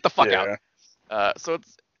 get the fuck out. So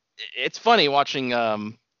it's funny watching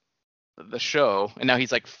the show, and now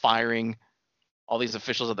he's firing all these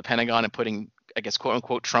officials at the Pentagon and putting, I guess, quote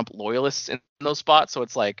unquote Trump loyalists in those spots. So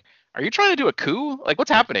it's like, are you trying to do a coup?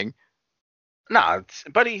 What's happening? No,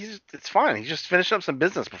 it's fine. He's just finishing up some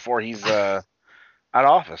business before he's out of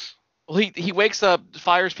office. Well, he wakes up,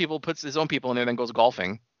 fires people, puts his own people in there, then goes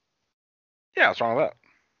golfing. Yeah, what's wrong with that?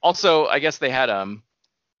 Also, I guess they had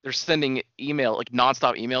they're sending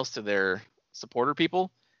nonstop emails to their supporter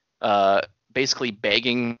people, basically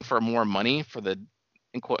begging for more money for the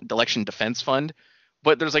in quote election defense fund,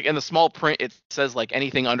 but there's like in the small print it says like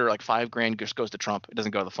anything under like $5,000 just goes to Trump. It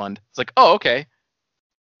doesn't go to the fund. It's like, oh, okay.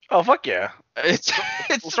 Oh, fuck yeah. It's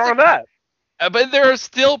What's wrong with that? But there are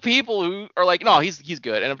still people who are like, no, he's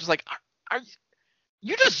good, and I'm just like,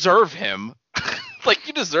 you deserve him. Like,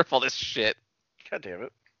 you deserve all this shit. God damn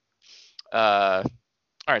it. All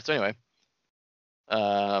right. So anyway,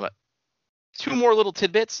 two more little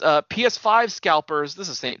tidbits. PS5 scalpers. This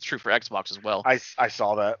is true for Xbox as well. I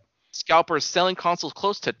saw that. Scalpers selling consoles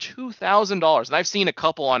close to $2,000, and I've seen a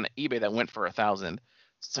couple on eBay that went for $1,000.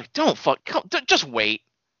 It's like, just wait.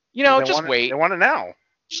 You know, just wait. They want it now.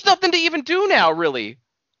 There's nothing to even do now, really.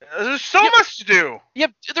 There's so much to do.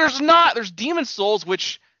 Yep, there's Demon's Souls,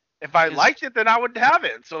 which if I liked it, then I would have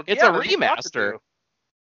it. So it's a remaster.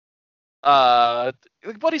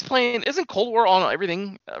 Buddy's playing. Isn't Cold War on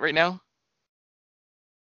everything right now?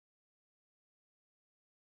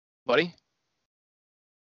 Buddy?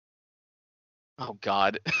 Oh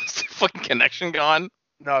God, is the fucking connection gone?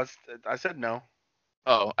 No, I said no.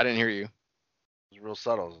 Oh, I didn't hear you. It's real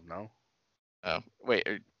subtle. No. Oh, wait,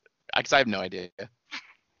 because I have no idea.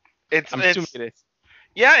 I'm assuming it is.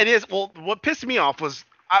 Yeah, it is. Well, what pissed me off was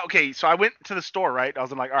so I went to the store, right? I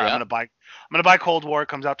was like, all right, I'm gonna buy Cold War. It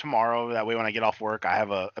comes out tomorrow. That way, when I get off work, I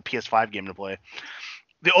have a PS5 game to play.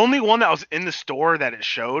 The only one that was in the store that it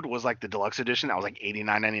showed was like the deluxe edition. That was like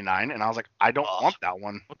 $89.99, and I was like, I don't want that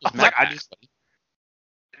one.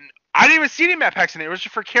 I didn't even see any map packs in it. It was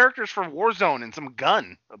just for characters for Warzone and some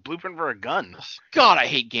gun, a blueprint for a gun. God, I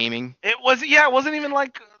hate gaming. It wasn't even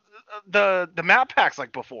like the map packs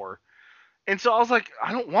like before. And so I was like,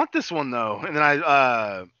 I don't want this one though. And then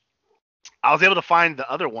I was able to find the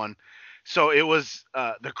other one. So it was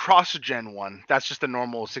the cross-gen one. That's just the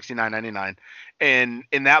normal $69.99. And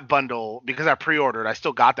in that bundle, because I pre-ordered, I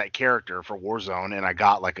still got that character for Warzone, and I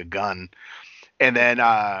got like a gun. And then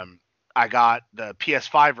I got the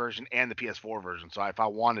PS5 version and the PS4 version. So if I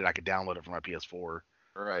wanted, I could download it from my PS4.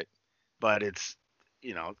 Right. But it's,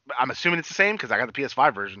 I'm assuming it's the same because I got the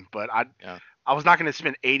PS5 version. But I was not going to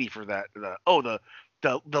spend $80 for that.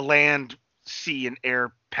 The land, sea, and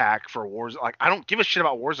air pack for Warzone. Like, I don't give a shit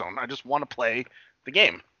about Warzone. I just want to play the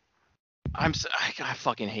game. I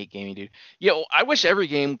fucking hate gaming, dude. I wish every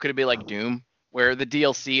game could be like Doom, where the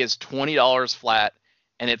DLC is $20 flat.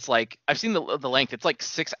 And it's like, I've seen the length. It's like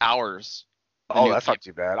 6 hours. Oh, that's not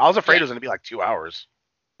too bad. I was afraid it was going to be like 2 hours.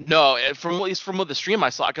 No, at least from the stream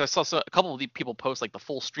I saw, because I saw a couple of the people post like the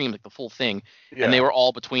full stream, like the full thing, and they were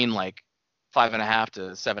all between like 5.5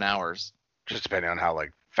 to 7 hours. Just depending on how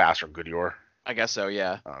like fast or good you are. I guess so,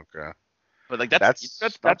 yeah. Okay. But like that's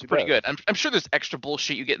pretty good. I'm sure there's extra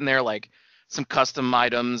bullshit you get in there, like some custom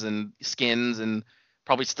items and skins and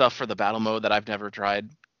probably stuff for the battle mode that I've never tried.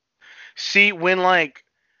 See, when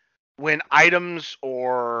items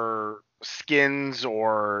or skins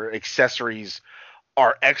or accessories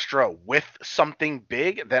are extra with something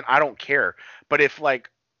big, then I don't care. But if like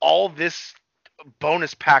all this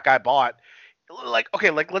bonus pack I bought, like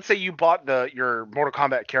let's say you bought your Mortal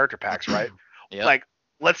Kombat character packs, right? Yeah. Like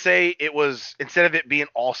let's say it was, instead of it being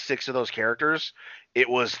all 6 of those characters, it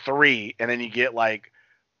was 3, and then you get like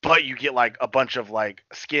a bunch of like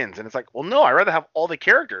skins, and it's like, well, no, I'd rather have all the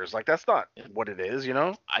characters. Like, that's not what it is,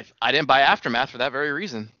 I didn't buy Aftermath for that very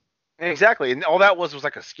reason. Exactly, and all that was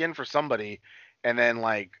like a skin for somebody, and then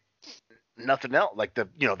like nothing else. Like the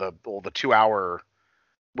 2 hour,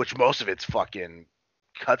 which most of it's fucking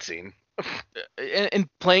cutscene. and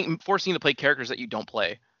forcing you to play characters that you don't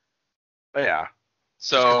play. Yeah.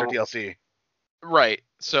 So DLC. Right.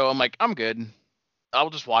 So I'm like, I'm good. I'll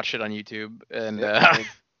just watch it on YouTube, and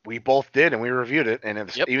we both did, and we reviewed it,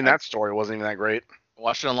 and even that story wasn't even that great.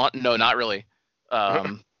 Watched it a lot. No, not really.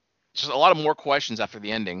 Just a lot of more questions after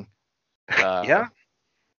the ending. Yeah.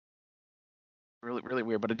 Really, really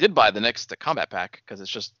weird. But I did buy the next combat pack because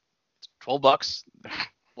it's $12.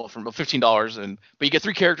 Well, from $15, but you get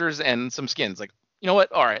 3 characters and some skins. Like, you know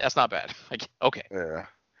what? All right, that's not bad. Like, okay. Yeah.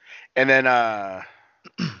 And then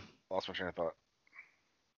lost my train of thought.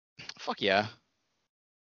 Fuck yeah.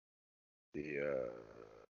 The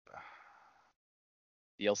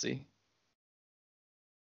DLC.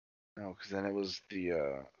 No, because then it was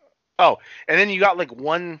the and then you got like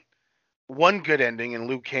one good ending, and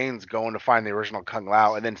Liu Kang's going to find the original Kung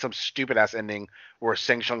Lao, and then some stupid ass ending where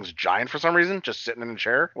Shang Tsung's giant for some reason, just sitting in a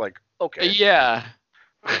chair. Like, okay. Yeah.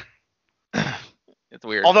 It's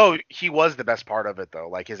weird. Although he was the best part of it, though.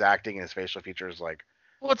 Like his acting and his facial features, like.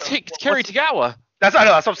 Well, it's Kerry Tagawa. That's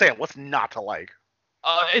what I'm saying. What's not to like?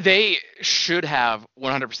 They should have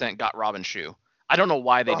 100% got Robin Shou. I don't know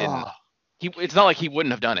why they didn't. It's not like he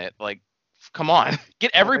wouldn't have done it. Like, Come on,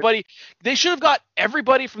 get everybody. They should have got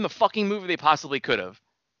everybody from the fucking movie they possibly could have.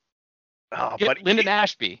 Oh, Get but Lyndon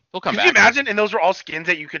Ashby. He'll come could back. you imagine? And those were all skins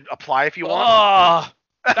that you could apply if you want.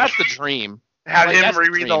 Oh, that's the dream. Have Like, him that's the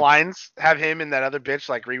reread the dream. lines. Have him and that other bitch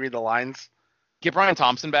like reread the lines. Get Brian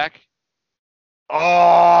Thompson back.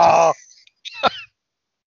 Oh,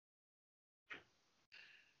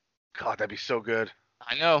 God, that'd be so good.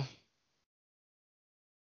 I know.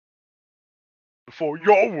 Before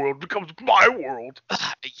your world becomes my world.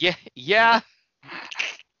 Yeah.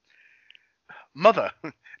 Mother,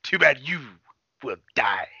 too bad you will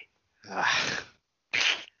die. Gosh,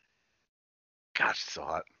 it's so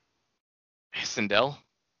hot. Sindel.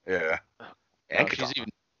 Yeah. Oh, And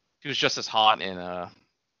she was just as hot in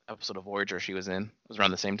episode of Voyager she was in. It was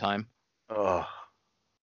around the same time. oh,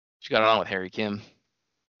 She got it on with Harry Kim.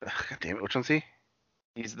 God damn it! Which one's he?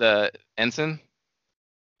 He's the ensign,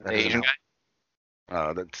 That the doesn't Asian help.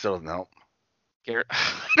 guy. That still doesn't help. I don't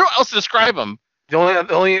know what else to describe him. The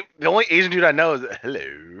only Asian dude I know is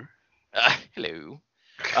hello. Hello.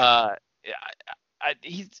 Yeah, I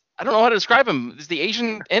don't know how to describe him. He's the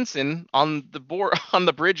Asian ensign on the on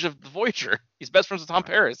the bridge of the Voyager. He's best friends with Tom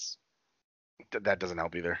Paris. That doesn't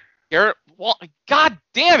help either. Garrett, God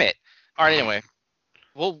damn it! All right, anyway.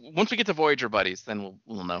 Well, once we get to Voyager buddies, then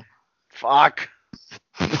we'll know. Fuck.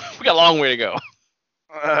 We got a long way to go.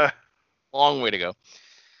 Uh, Long way to go.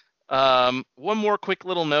 One more quick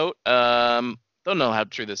little note. Don't know how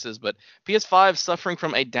true this is, but PS5 suffering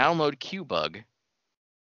from a download queue bug.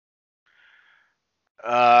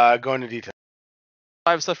 go into detail.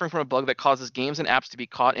 PS5 suffering from a bug that causes games and apps to be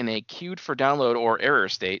caught in a queued for download or error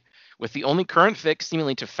state, with the only current fix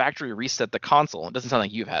seemingly to factory reset the console. It doesn't sound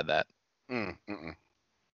like you've had that.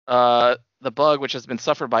 The bug, which has been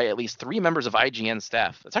suffered by at least 3 members of IGN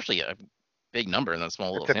staff. That's actually a big number in that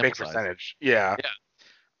small little It's a sample big size. percentage. Yeah.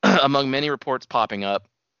 Among many reports popping up,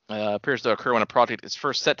 appears to occur when a project is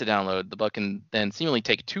first set to download. The bug can then seemingly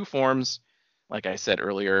take 2 forms, like I said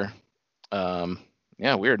earlier.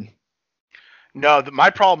 Yeah, weird. No, my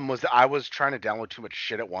problem was that I was trying to download too much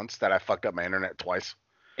shit at once that I fucked up my internet twice.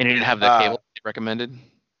 And you didn't have the cable recommended?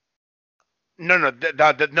 No,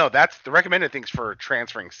 no, that's the recommended things for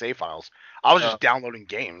transferring save files. I was just downloading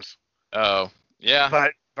games. Oh, yeah.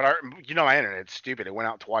 But my internet's stupid. It went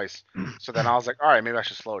out twice. So then I was like, all right, maybe I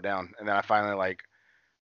should slow it down. And then I finally like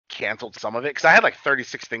canceled some of it because I had like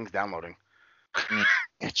 36 things downloading.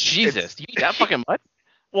 Jesus, you need that fucking much?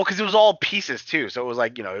 Well, because it was all pieces too. So it was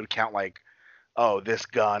like, it would count like, oh, this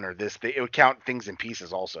gun or this thing. It would count things in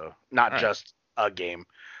pieces also, not just a game.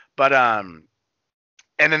 But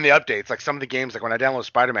and then the updates, like some of the games, like when I downloaded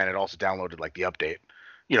Spider-Man, it also downloaded like the update,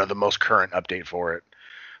 the most current update for it.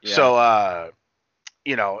 Yeah. So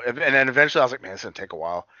and then eventually I was like, man, this is gonna take a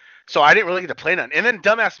while. So I didn't really get to play none. And then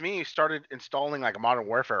dumbass me started installing like Modern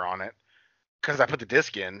Warfare on it because I put the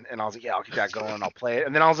disc in, and I was like, yeah, I'll keep that going, I'll play it.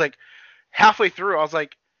 And then I was like, halfway through, I was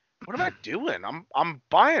like, what am I doing? I'm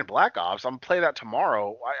buying Black Ops. I'm gonna play that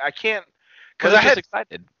tomorrow. I can't because I had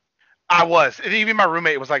excited. I was. And even my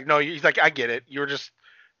roommate was like, no, he's like, I get it. You're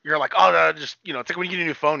like, oh no, just it's like when you get a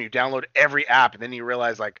new phone, you download every app, and then you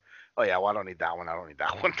realize like, oh yeah, well I don't need that one. I don't need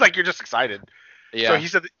that one. Like you're just excited. Yeah. So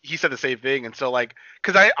he said the same thing, and so like,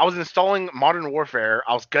 cause I was installing Modern Warfare.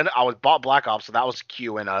 I was bought Black Ops, so that was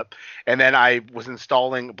queuing up, and then I was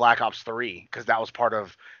installing Black Ops 3 because that was part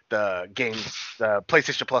of the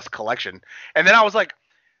PlayStation Plus collection. And then I was like,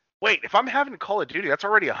 wait, if I'm having Call of Duty, that's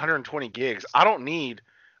already 120 gigs. I don't need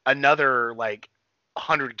another like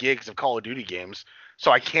 100 gigs of Call of Duty games.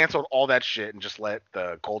 So I canceled all that shit and just let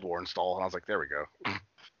the Cold War install. And I was like, there we go.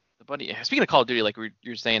 Buddy, speaking of Call of Duty, like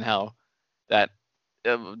you're saying how that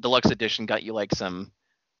deluxe edition got you like some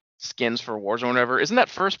skins for Warzone or whatever. Isn't that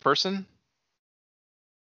first person?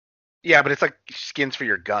 Yeah, but it's like skins for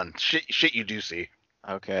your gun. Shit you do see.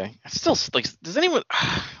 Okay. Still, like, does anyone?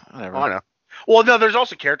 Whatever. Oh, I know. Well, no, there's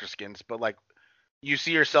also character skins, but like, you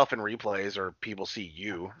see yourself in replays, or people see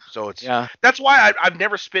you. So it's That's why I've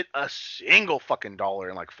never spent a single fucking dollar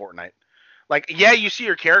in like Fortnite. Like, yeah, you see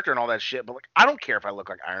your character and all that shit, but like, I don't care if I look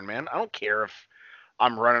like Iron Man. I don't care if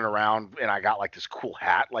I'm running around and I got like this cool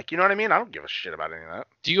hat. Like, you know what I mean? I don't give a shit about any of that.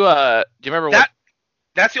 Do you remember what?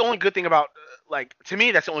 That's the only good thing about like, to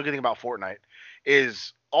me, that's the only good thing about Fortnite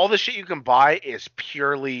is all the shit you can buy is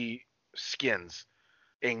purely skins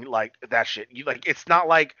and like that shit. You like, it's not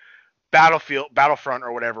like Battlefront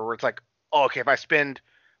or whatever where it's like, oh, okay, if I spend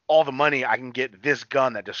all the money I can get this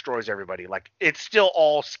gun that destroys everybody. Like, it's still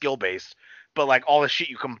all skill based, but like all the shit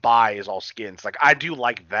you can buy is all skins. Like I do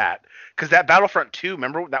like that because that Battlefront 2,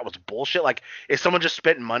 remember that was bullshit. Like if someone just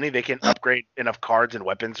spent money, they can upgrade enough cards and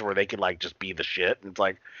weapons where they can like just be the shit. And it's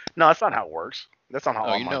like, no, that's not how it works. That's not how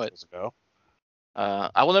Oh, you know online's supposed to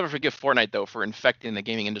go. I will never forgive Fortnite though for infecting the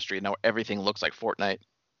gaming industry. Now everything looks like Fortnite.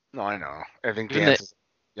 No, I know. I think Even Dance is,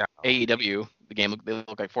 yeah. AEW, the game, they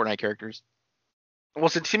look like Fortnite characters. Well,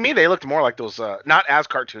 so to me, they looked more like those, not as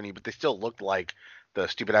cartoony, but they still looked like the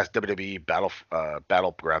stupid ass WWE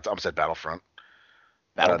battlegrounds. I almost said Battlefront.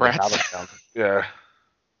 Battle The Brats. Battleground. Yeah.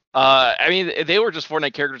 I mean, they were just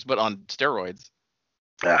Fortnite characters, but on steroids.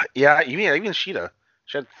 Yeah. Even Sheeta.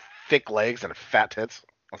 She had thick legs and fat tits.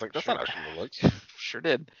 I was like, that's Sure. not how Sheeta looks. Sure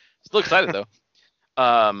did. Still excited though.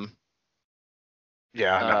 Um,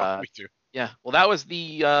 Yeah, I know. Me too. yeah. Well, that was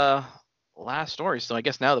the last story. So I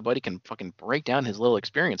guess now the buddy can fucking break down his little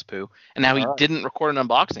experience, Pooh. And now he Alright. didn't record an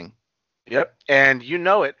unboxing. Yep. And you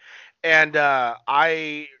know it. And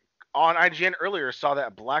I on IGN earlier saw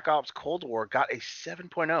that Black Ops Cold War got a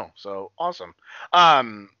 7.0. So awesome.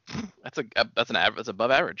 That's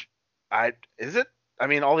above average. Is it? I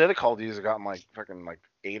mean, all the other Call of Duties have gotten like fucking like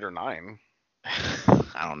 8 or 9.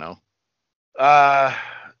 I don't know.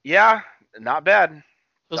 Yeah, not bad.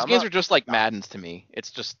 Those Thumb games up. are just like Maddens to me. It's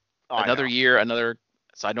just Oh, I another know. year, another.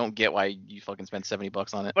 So I don't get why you fucking spend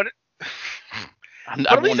 $70 on it. But I But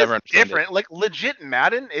at will least never it's understand different. Like legit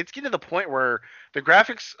Madden, it's getting to the point where the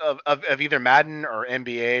graphics of either Madden or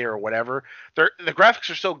NBA or whatever, the graphics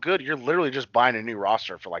are so good, you're literally just buying a new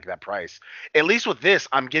roster for like that price. At least with this,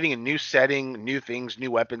 I'm getting a new setting, new things, new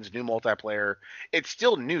weapons, new multiplayer. It's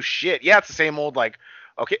still new shit. Yeah, it's the same old like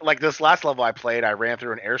okay, like this last level I played, I ran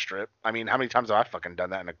through an airstrip. I mean, how many times have I fucking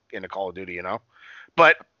done that in a Call of Duty, you know?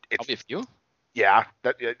 But it. it's Probably a few. yeah,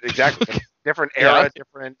 exactly. Different Yeah. era,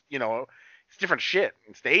 different, it's different shit.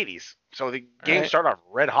 It's the 80s. So the game Alright. started off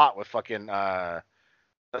red hot with fucking a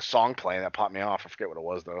song playing that popped me off. I forget what it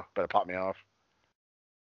was though, but it popped me off.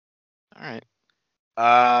 All right.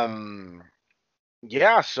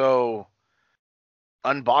 Yeah, so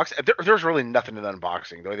unbox there's really nothing to the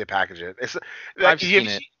unboxing, the way they package it. I've seen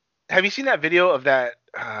it. Have you seen that video of that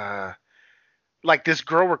like this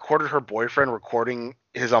girl recorded her boyfriend recording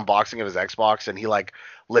his unboxing of his Xbox and he like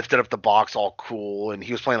lifted up the box all cool and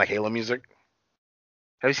he was playing like Halo music?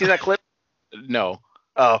 Have you seen that clip? No.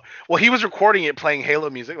 Oh, well, he was recording it playing Halo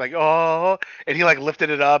music, like, oh, and he like lifted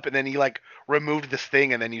it up and then he like removed this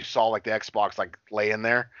thing and then you saw like the Xbox like lay in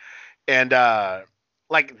there. And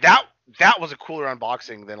like that was a cooler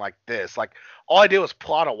unboxing than like this. Like all I did was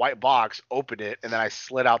pull out a white box, open it, and then I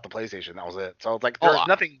slid out the PlayStation. That was it. So it's like there's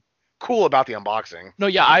nothing cool about the unboxing. No,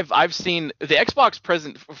 yeah, I've seen the Xbox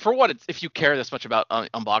present for what it's, if you care this much about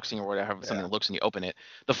unboxing or whatever, something looks and you open it.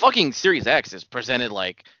 The fucking Series X is presented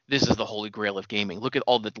like this is the holy grail of gaming. Look at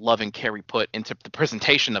all the love and care we put into the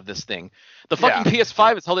presentation of this thing. The fucking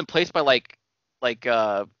PS5 is held in place by like egg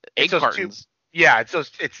cartons.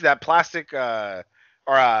 It's that plastic or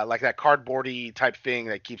like that cardboardy type thing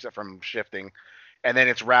that keeps it from shifting, and then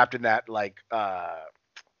it's wrapped in that like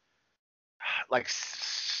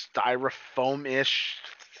styrofoam-ish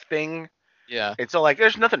thing. Yeah. And so like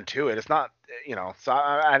there's nothing to it. It's not, so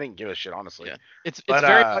I didn't give a shit, honestly. Yeah. It's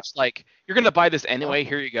very much like you're going to buy this anyway,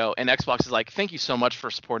 here you go. And Xbox is like, "Thank you so much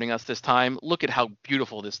for supporting us this time. Look at how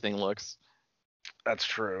beautiful this thing looks." That's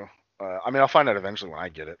true. I mean, I'll find out eventually when I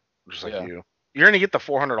get it, just like Yeah. you. You're going to get the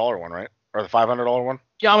 $400 one, right? Or the $500 one?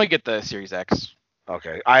 Yeah, I'm going to get the Series X.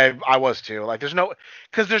 Okay. I was too. Like there's no,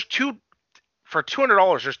 cuz there's for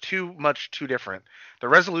 $200 there's too different. The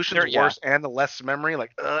resolution's worse and the less memory.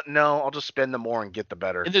 Like, no, I'll just spend the more and get the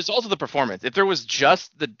better. And there's also the performance. If there was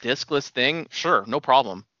just the discless thing, sure, no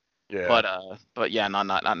problem. Yeah. But yeah, not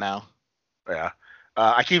now. Yeah.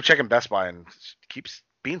 I keep checking Best Buy and it keeps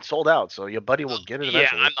being sold out, so your buddy will get it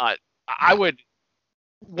eventually. Yeah, I'm not. I would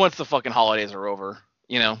once the fucking holidays are over,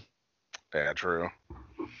 Yeah, true.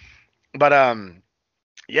 But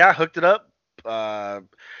yeah, hooked it up.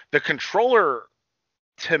 The controller,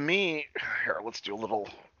 to me, here, let's do a little.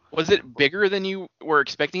 Was it bigger than you were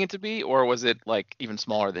expecting it to be, or was it like even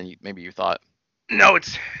smaller than maybe you thought? No,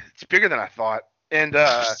 it's bigger than I thought. And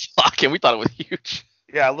fucking, we thought it was huge.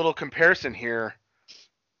 Yeah, a little comparison here.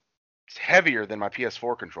 It's heavier than my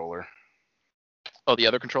PS4 controller. Oh, the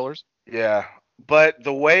other controllers? Yeah, but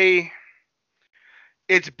the way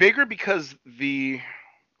it's bigger because I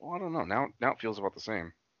don't know. Now it feels about the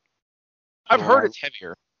same. I've heard it's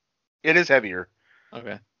heavier. It is heavier.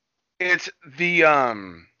 Okay. It's the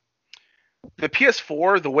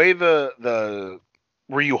PS4, the way the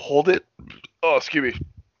where you hold it. Oh, excuse me.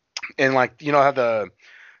 And like how the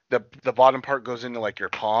bottom part goes into like your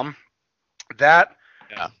palm. That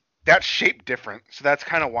That's shaped different, so that's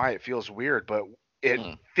kind of why it feels weird. But it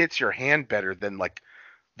Hmm. fits your hand better than like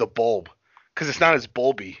the bulb, because it's not as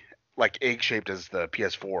bulby, like egg shaped as the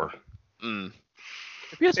PS4. Mm.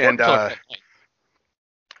 The PS4 And controller kind of nice.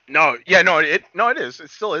 no, yeah, no, it is. It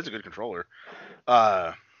still is a good controller.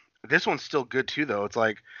 Uh, this one's still good too, though. It's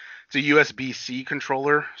a USB-C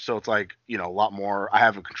controller, so it's like a lot more. I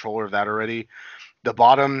have a controller of that already. The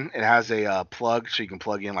bottom it has a plug, so you can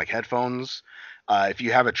plug in like headphones. If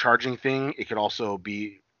you have a charging thing, it could also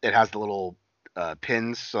be. It has the little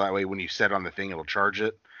pins, so that way when you set on the thing, it'll charge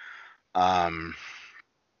it. Um,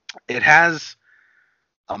 it has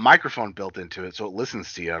a microphone built into it, so it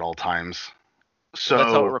listens to you at all times. Well,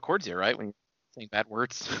 that's how it So records you, right? When you're saying bad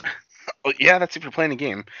words. oh, yeah, that's if you're playing a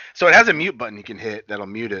game. So it has a mute button you can hit that'll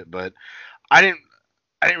mute it, but I didn't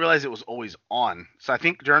I didn't realize it was always on. So I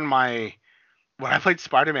think during when I played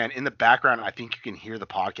Spider-Man in the background, I think you can hear the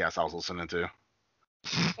podcast I was listening to.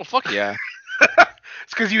 Well, fuck yeah. It's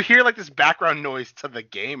because you hear like this background noise to the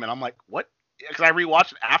game, and I'm like, what? Because I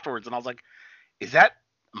rewatched it afterwards, and I was like, is that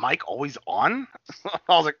mic always on? I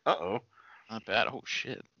was like, uh-oh. Not bad. Oh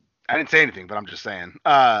shit. I didn't say anything, but I'm just saying.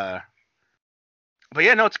 But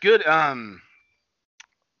yeah, no, it's good.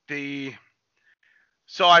 The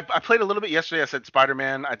So I played a little bit yesterday. I said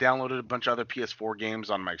Spider-Man. I downloaded a bunch of other PS4 games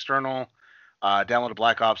on my external. Downloaded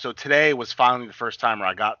Black Ops. So today was finally the first time where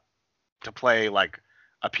I got to play like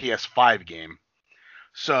a PS5 game.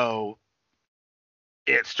 So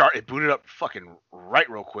it booted up fucking right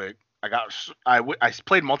real quick. I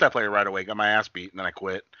played multiplayer right away, got my ass beat, and then I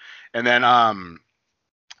quit. And then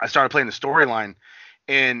I started playing the storyline,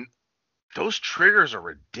 and those triggers are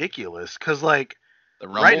ridiculous because like The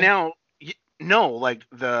rumble. right now, no, like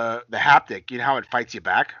the haptic, you know how it fights you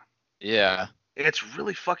back? Yeah. It's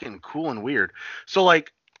really fucking cool and weird. So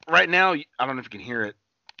like right now, I don't know if you can hear it.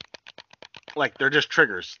 Like they're just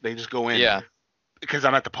triggers. They just go in. Yeah. Because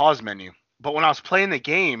I'm at the pause menu. But when I was playing the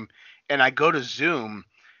game and I go to zoom,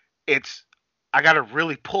 I got to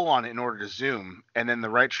really pull on it in order to zoom, and then the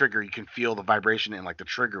right trigger you can feel the vibration in like the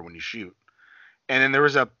trigger when you shoot. And then there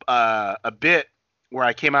was a bit where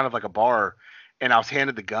I came out of like a bar and I was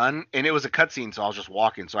handed the gun, and it was a cutscene, so I was just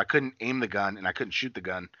walking, so I couldn't aim the gun and I couldn't shoot the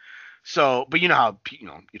gun. So, but you know how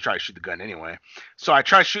you try to shoot the gun anyway. So I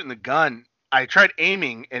tried shooting the gun. I tried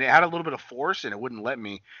aiming, and it had a little bit of force, and it wouldn't let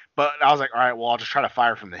me. But I was like, all right, well, I'll just try to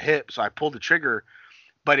fire from the hip. So I pulled the trigger,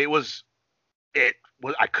 but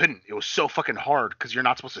I couldn't. It was so fucking hard because you're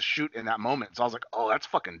not supposed to shoot in that moment. So I was like, oh, that's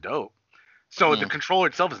fucking dope. So the Hmm. controller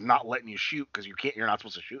itself is not letting you shoot because you're not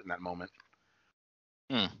supposed to shoot in that moment.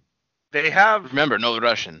 Hmm. They have. Remember, no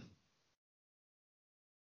Russian.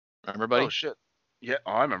 Remember, buddy? Oh shit. Yeah.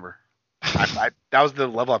 Oh, I remember. That was the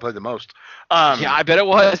level I played the most. Yeah, I bet it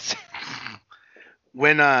was.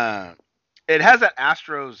 When it has that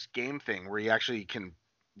Astros game thing where you actually can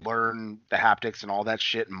learn the haptics and all that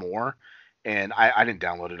shit and more. And I didn't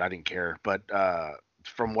download it. I didn't care. But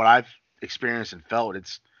from what I've experienced and felt,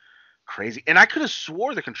 it's crazy. And I could have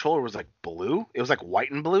swore the controller was like blue. It was like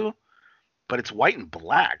white and blue, but it's white and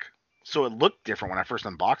black. So it looked different when I first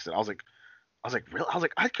unboxed it. Really?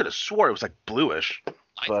 I could have swore it was like bluish.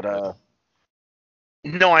 But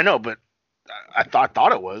no, I know, but I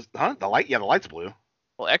thought it was. Huh? The light's blue.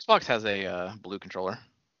 Well, Xbox has a blue controller.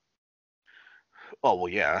 Oh well,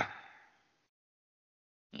 yeah.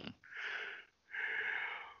 Hmm.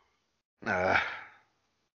 Uh,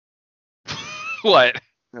 What?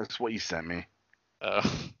 that's what you sent me. Uh,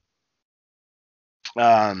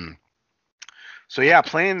 Um. So yeah,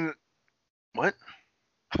 playing. What?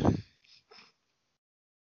 God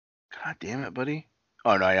damn it, buddy.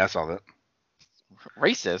 Oh no, yeah, I saw that.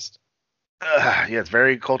 racist. Yeah, it's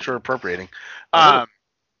very culture appropriating. A little.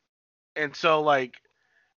 And so like,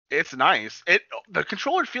 it's nice. The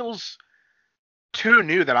controller feels too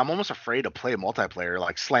new that I'm almost afraid to play multiplayer,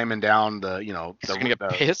 like slamming down You're gonna get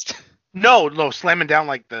pissed. no, slamming down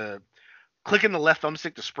like the clicking the left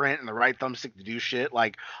thumbstick to sprint and the right thumbstick to do shit.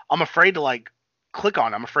 Like I'm afraid to like click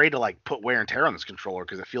on. I'm afraid to like put wear and tear on this controller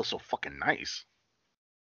because it feels so fucking nice.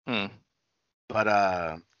 Hmm. But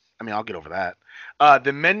I mean, I'll get over that.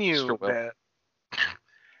 The menu Sure will. that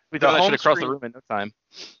We the thought that home should have crossed the screen- room in no time.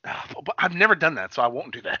 but I've never done that, so I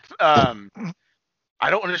won't do that. I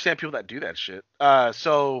don't understand people that do that shit.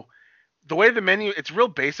 So the way the menu, it's real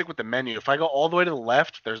basic with the menu. If I go all the way to the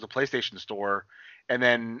left, there's the PlayStation Store, and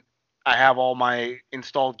then I have all my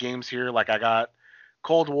installed games here. Like I got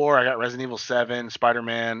Cold War, I got Resident Evil 7,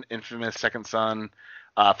 Spider-Man, Infamous, Second Son,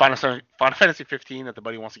 Final Fantasy 15 that the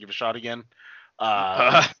buddy wants to give a shot again,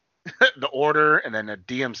 the Order, and then a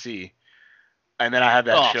DMC, and then I have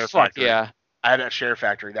that Oh Share fuck Factory. yeah! I had at Share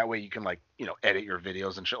Factory. That way you can edit your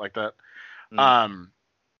videos and shit like that. Mm.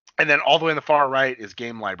 And then all the way in the far right is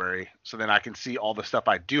Game Library. So then I can see all the stuff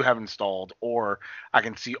I do have installed, or I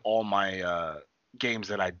can see all my games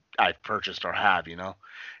that I've purchased or have,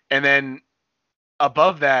 And then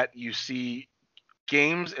above that you see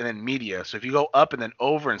games and then media. So if you go up and then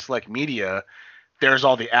over and select media, there's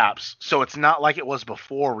all the apps. So it's not like it was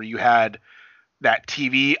before where you had that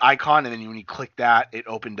TV icon and then when you click that, it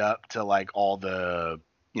opened up to like all the,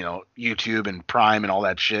 YouTube and Prime and all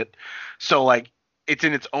that shit. So like it's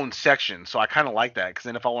in its own section. So I kind of like that because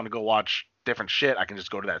then if I want to go watch different shit, I can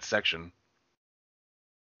just go to that section.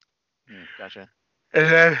 Gotcha. And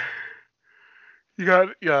then you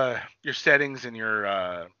got your settings and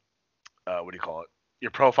your what do you call it?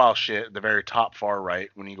 Your profile shit at the very top far right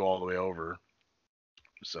when you go all the way over.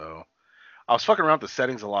 So I was fucking around with the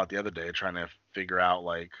settings a lot the other day trying to figure out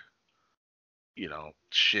like,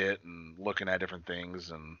 shit and looking at different things.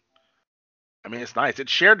 And I mean, it's nice.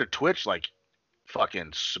 It's shared to Twitch like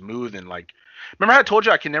fucking smooth and like, remember I told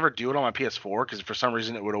you I can never do it on my PS4 because for some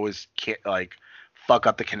reason it would always like fuck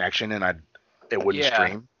up the connection and it wouldn't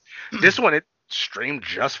stream. This one, it streamed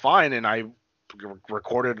just fine and I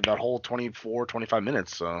recorded that whole 24, 25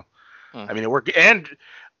 minutes. So, I mean, it worked. And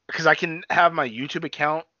because I can have my YouTube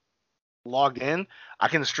account logged in, I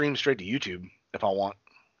can stream straight to YouTube if I want.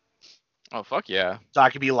 Oh, fuck yeah. So I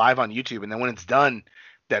could be live on YouTube, and then when it's done,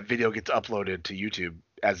 that video gets uploaded to YouTube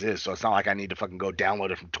as is. So it's not like I need to fucking go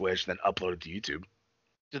download it from Twitch, then upload it to YouTube.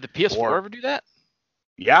 Did the PS4 ever do that?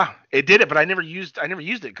 Yeah, it did it, but I never used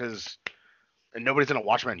it because nobody's gonna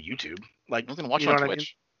watch me on YouTube. Like, I was gonna watch it on Twitch.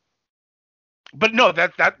 I mean? But no,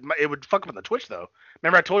 that it would fuck up on the Twitch though.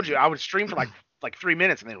 Remember I told you I would stream for like 3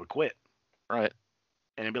 minutes and then it would quit. Right.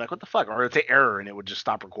 And it'd be like, what the fuck? Or it'd say error and it would just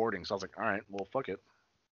stop recording. So I was like, all right, well, fuck it.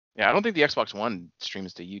 Yeah, I don't think the Xbox One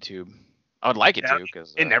streams to YouTube. I would like it to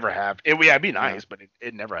because it never have. It'd be nice, but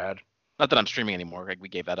it never had. Not that I'm streaming anymore. Like we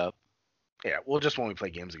gave that up. Yeah, well, just when we play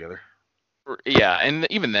games together. Yeah, and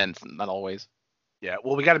even then, it's not always. Yeah,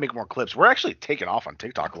 well, we got to make more clips. We're actually taking off on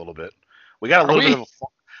TikTok a little bit. We got a little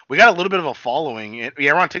bit of a following. Yeah,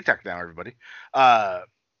 we're on TikTok now, everybody.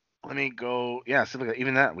 Let me go. Yeah, so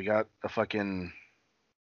even that we got a fucking.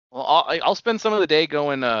 Well, I'll spend some of the day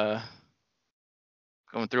going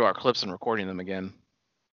through our clips and recording them again.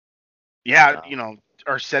 Yeah,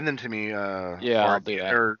 or send them to me. Yeah, I'll do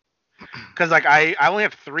that. Because like I only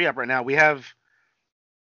have 3 up right now. We have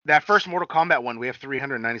that first Mortal Kombat one. We have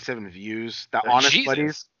 397 views. The Honest Jesus.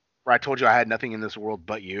 Buddies, where I told you I had nothing in this world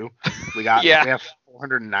but you. We got we have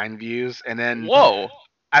 409 views, and then I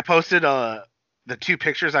posted the 2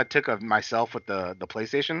 pictures I took of myself with the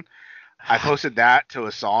PlayStation. I posted that to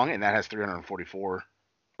a song, and that has 344.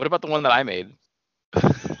 What about the one that I made?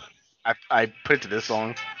 I put it to this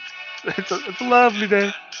song. It's a lovely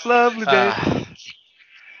day, lovely day.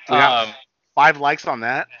 We got 5 likes on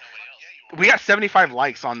that. We got 75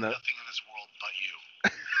 likes on the.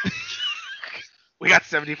 We got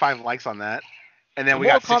 75 likes on that, and then we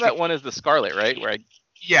got. That one is the Scarlet, right? Where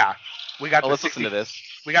we got. Let's listen to this.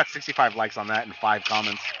 We got 65 likes on that and 5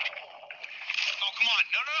 comments. Oh, come on.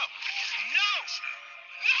 No,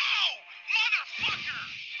 motherfucker.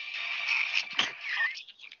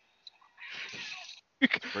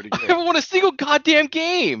 I haven't won a single goddamn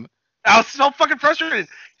game. I was so fucking frustrated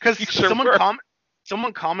because Sure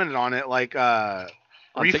someone commented on it like, "Are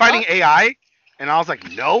you TikTok? fighting AI?" And I was like,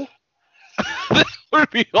 "No." That would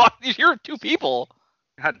be awesome. You're 2 people.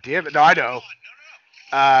 God damn it! No, I know.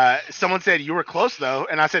 Someone said you were close though,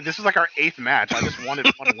 and I said this was like our 8th match. I just wanted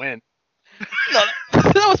one to win. No,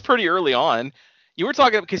 that was pretty early on. You were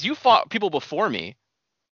talking because you fought people before me.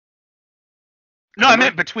 No, I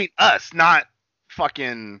meant between us, not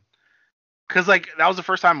fucking. Because like that was the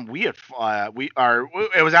first time we had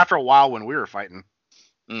it was after a while when we were fighting.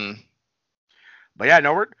 But yeah,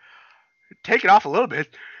 no, we're taking off a little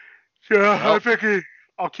bit. Yeah, I think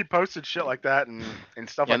I'll keep posting shit like that and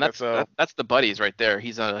stuff like that. So that's the buddies right there.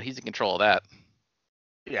 He's in control of that.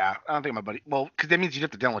 Yeah, I don't think my buddy. Well, because that means you'd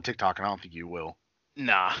have to download TikTok, and I don't think you will.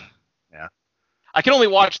 Nah. Yeah. I can only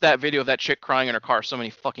watch that video of that chick crying in her car so many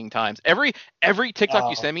fucking times. Every TikTok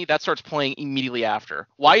you send me, that starts playing immediately after.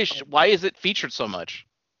 Why is it featured so much?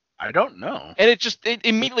 I don't know. And it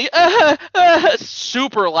immediately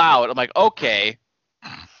super loud. I'm like, okay.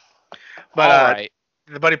 But all right.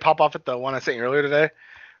 Did the buddy pop off at the one I sent you earlier today?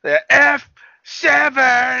 The F7.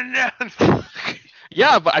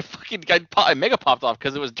 Yeah, but I mega popped off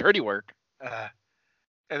because it was dirty work. And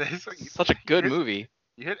it's like, such a good movie.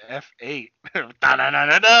 You hit F8.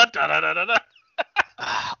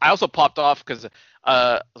 I also popped off because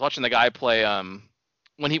I was watching the guy play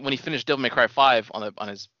when he finished Devil May Cry 5 on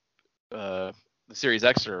his the Series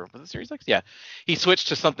X, or was it Series X? Yeah, he switched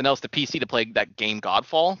to something else to PC to play that game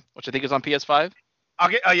Godfall, which I think is on PS5.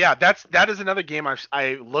 Okay, yeah, that is another game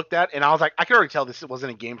I looked at, and I was like, I could already tell this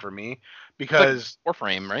wasn't a game for me because Like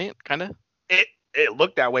Warframe, right? Kind of. it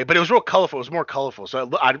looked that way, but it was real colorful. It was more colorful, so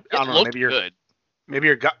I don't know. Looked good. Maybe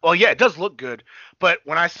you're well, yeah, it does look good. But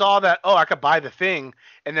when I saw that, oh, I could buy the thing,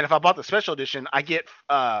 and then if I bought the special edition, I get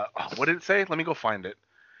what did it say? Let me go find it.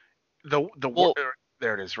 Well,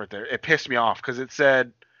 There it is, right there. It pissed me off because it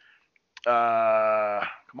said,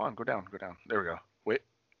 come on, go down. There we go. Wait.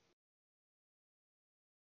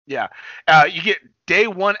 Yeah, you get day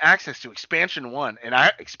one access to expansion 1, and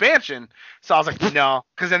expansion. So I was like, no,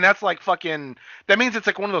 because then that's like fucking. That means it's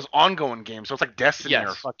like one of those ongoing games. So it's like Destiny or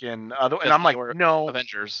Yes. fucking other. And I'm like, Or no,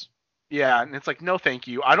 Avengers. yeah, and it's like, no, thank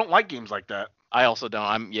you. I don't like games like that. I also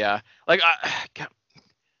don't. Like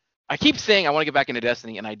I keep saying I want to get back into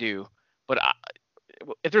Destiny, and I do. But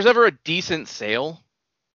if there's ever a decent sale,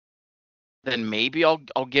 then maybe I'll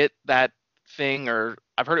get that thing. Or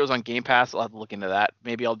I've heard it was on Game Pass. I'll have to look into that.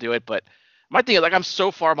 Maybe I'll do it. But my thing is, like, I'm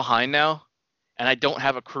so far behind now, and I don't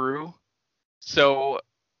have a crew. So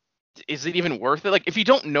is it even worth it? Like, if you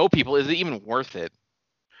don't know people, is it even worth it?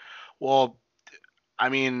 Well, I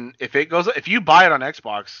mean, if you buy it on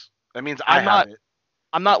Xbox, that means I have it.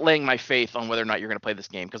 I'm not laying my faith on whether or not you're going to play this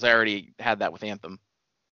game because I already had that with Anthem.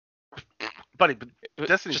 Buddy, but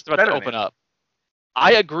Destiny's Just about better to open up.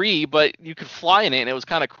 I agree, but you could fly in it, and it was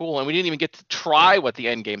kind of cool, and we didn't even get to try what the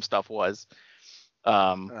end game stuff was.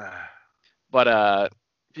 But I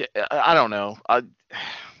don't know.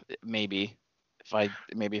 Maybe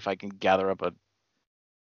if I can gather up a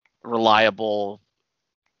reliable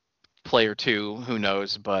player 2, who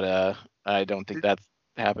knows? But I don't think that's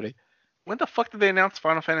happening. When the fuck did they announce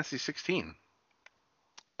Final Fantasy 16?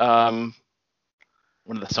 One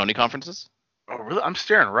of the Sony conferences. Oh, really? I'm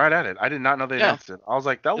staring right at it. I did not know they announced it. I was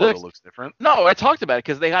like, that logo looks different. No, I talked about it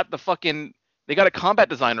because they got a combat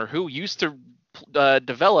designer who used to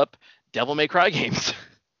develop Devil May Cry games.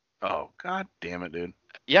 Oh, god damn it, dude.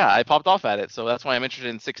 Yeah, I popped off at it, so that's why I'm interested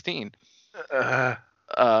in 16.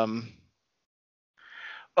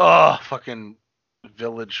 Fucking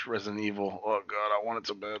Village Resident Evil. Oh god, I want it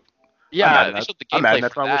so bad. Yeah, they showed the I'm mad. gameplay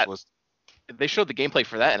That's for my wish that. list. They showed the gameplay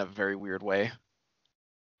for that in a very weird way.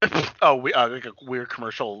 Oh, like a weird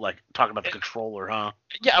commercial, like talking about the controller, huh?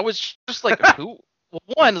 Yeah, I was just like, who? Well,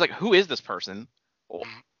 one is like, who is this person?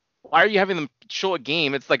 Why are you having them show a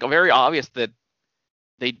game? It's like very obvious that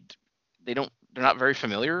they're not very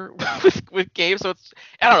familiar with games. So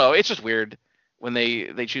I don't know. It's just weird when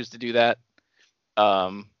they choose to do that.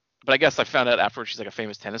 But I guess I found out afterwards she's like a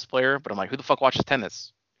famous tennis player. But I'm like, who the fuck watches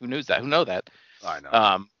tennis? Who knows that? Who know that? I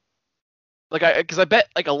know. Because I bet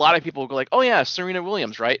like a lot of people will go like, oh yeah, Serena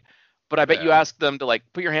Williams, right? But I bet you ask them to like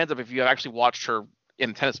put your hands up if you actually watched her in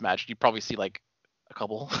a tennis match, you probably see like a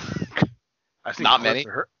couple. I've seen not many.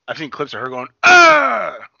 I've seen clips of her going,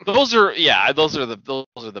 ah! Those are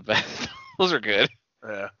the best. Those are good.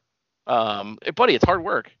 Yeah. Buddy, it's hard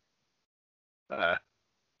work.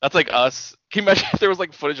 That's like us. Can you imagine if there was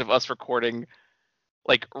like footage of us recording,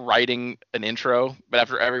 like writing an intro, but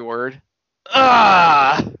after every word,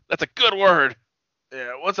 that's a good word.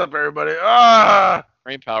 Yeah. What's up, everybody?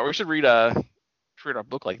 Brain power. We should read a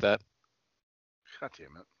book like that. God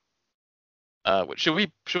damn it. Should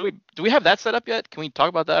we do we have that set up yet? Can we talk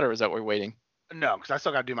about that, or is that what we're waiting? No, because I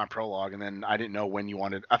still got to do my prologue, and then I didn't know when you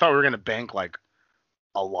wanted. I thought we were gonna bank like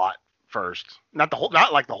a lot first, not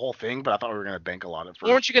like the whole thing, but I thought we were gonna bank a lot at first.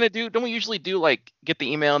 What aren't you gonna do? Don't we usually do like get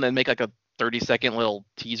the email and then make like a 30-second little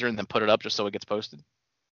teaser and then put it up just so it gets posted?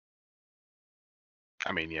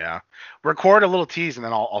 I mean, yeah. Record a little tease and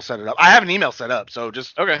then I'll set it up. I have an email set up, so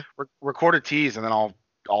just record a tease and then I'll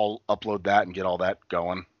upload that and get all that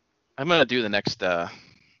going. I'm gonna do the next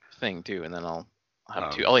thing too, and then I'll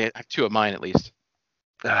have two. I have two of mine at least.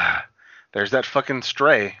 There's that fucking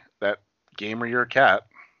Stray, that game where you're a cat.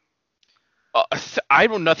 I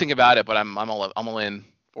know nothing about it, but I'm all in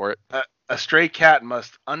for it. A stray cat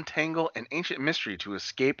must untangle an ancient mystery to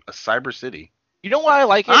escape a cyber city. You know why I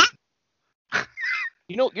like it?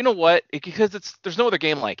 You know what? Because there's no other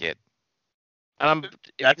game like it. And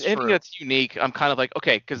anything that's unique, I'm kind of like,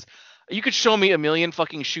 okay, because you could show me a million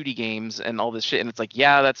fucking shooty games and all this shit, and it's like,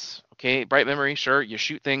 yeah, that's okay. Bright Memory, sure, you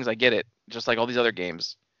shoot things, I get it. Just like all these other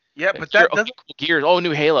games. Yeah, but that doesn't. Gears,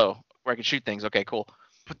 new Halo, where I can shoot things. Okay, cool.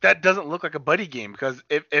 But that doesn't look like a buddy game because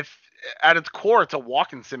if at its core it's a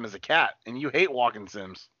walking sim as a cat, and you hate walking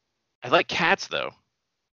sims. I like cats though.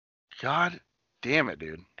 God damn it,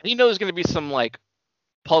 dude. And you know there's gonna be some like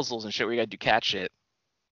puzzles and shit where you gotta do cat shit.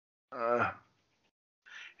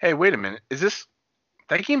 Hey, wait a minute. Is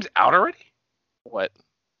that game's out already? What?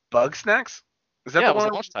 Bug Snacks? Is that Yeah, the it was a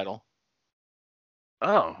one? launch title.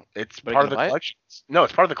 Oh, it's But are you part of gonna the buy it? collection. No,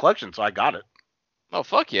 it's part of the collection, so I got it. Oh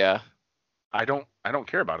fuck yeah. I don't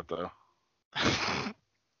care about it though.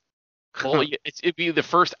 Well, it'd be the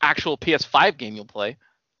first actual PS5 game you'll play.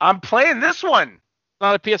 I'm playing this one. It's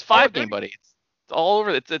not a Call PS5 of game, Duty. buddy. It's all over.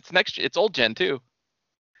 It's old gen too.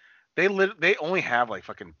 They only have like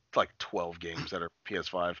fucking like 12 games that are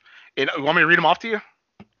PS5. And you want me to read them off to you?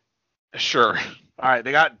 Sure. All right,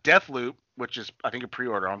 they got Deathloop, which is I think a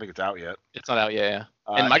pre-order. I don't think it's out yet. It's not out yet.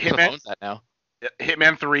 Yeah. And Microsoft Hitman, owns that now.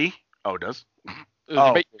 Hitman 3. Oh, it does.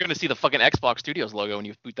 You're gonna see the fucking Xbox Studios logo when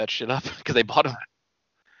you boot that shit up because they bought them.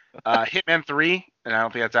 Hitman 3, and I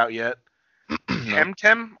don't think that's out yet. No,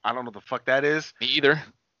 Temtem, I don't know what the fuck that is. me either.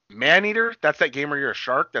 Maneater, that's that game where you're a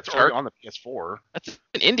shark. That's already on the PS4. That's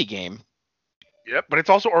an indie game. Yep, but it's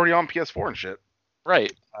also already on PS4 and shit.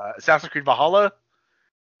 Right. Assassin's Creed Valhalla,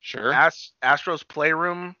 Sure. Astro's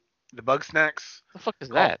Playroom, the Bug Snacks. What the fuck is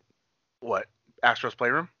that? What? Astro's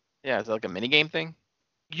Playroom? Yeah, is it like a mini game thing?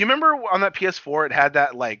 You remember on that PS4 it had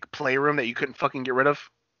that like playroom that you couldn't fucking get rid of?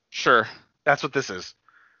 Sure. That's what this is.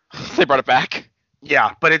 They brought it back.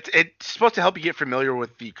 Yeah, but it's supposed to help you get familiar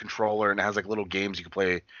with the controller, and it has like little games you can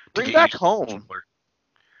play to Bring get it back used to the home. controller.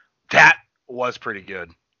 That was pretty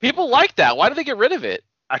good. People like that. Why did they get rid of it?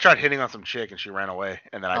 I tried hitting on some chick and she ran away,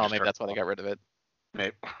 and then I Oh, just maybe tried- that's why they got rid of it.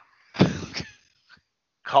 Maybe.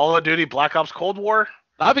 Call of Duty Black Ops Cold War.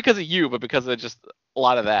 Not because of you, but because of just a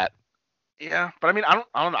lot of that. Yeah, but I mean, I don't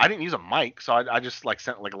know. I didn't use a mic, so I just like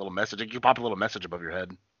sent like a little message. You pop a little message above your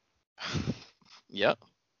head. Yep.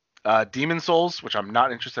 Demon Souls, which I'm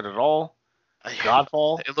not interested at all.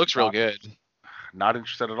 Godfall, It looks real good. not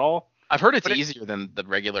interested at all. I've heard it's But easier than the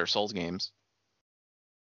regular Souls games.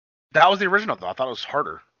 That was the original though. I thought it was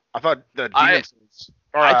harder. I thought the Demon I- Souls.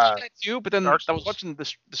 Or, I think that too, but then Dark I was Souls. watching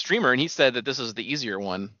the streamer and he said that this is the easier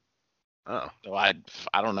one. oh, So I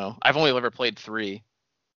don't know. I've only ever played 3.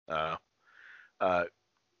 uh,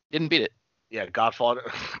 Didn't beat it. yeah, Godfall.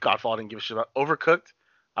 Godfall didn't give a shit about Overcooked.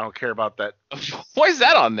 I don't care about that. Why is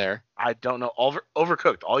that on there? I don't know.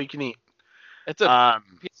 Overcooked. All you can eat. It's a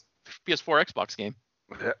PS4 Xbox game.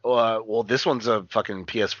 Well, this one's a fucking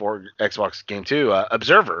PS4 Xbox game too.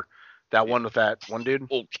 Observer, that one with that one dude.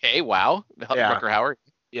 Okay, wow. Yeah. Rucker Howard.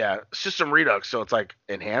 Yeah, System Redux, so it's like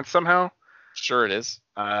enhanced somehow. Sure it is.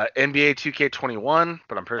 NBA 2K21,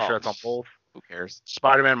 but I'm pretty sure that's on both. Who cares?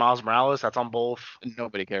 Spider-Man Miles Morales, that's on both.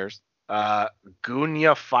 Nobody cares.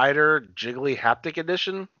 Gunya Fighter Jiggly Haptic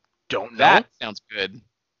Edition. Don't know. That sounds good.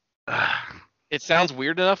 It sounds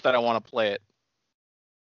weird enough that I want to play it.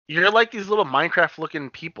 You're like these little Minecraft-looking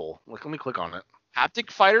people. Like, let me click on it.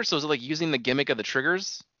 Haptic fighter, so is it like using the gimmick of the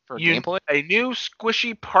triggers for gameplay? A new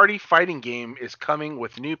squishy party fighting game is coming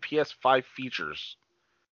with new PS5 features.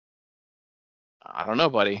 I don't know,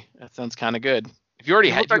 buddy. That sounds kind of good. If you already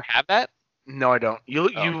You had, look you like- have that? No, I don't. You Oh,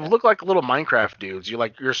 okay. look like little Minecraft dudes.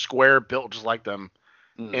 You're square, built just like them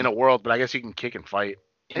Mm. in a world, but I guess you can kick and fight.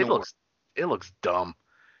 In a It looks dumb.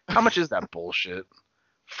 How much is that bullshit?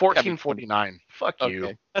 $14.49. Fuck you.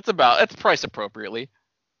 Okay, that's priced appropriately.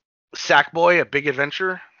 Sackboy: A Big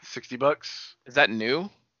Adventure, $60. Is that new?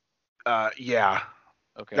 Yeah,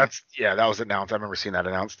 Okay. that was announced. I remember seeing that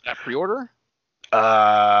announced. that pre-order.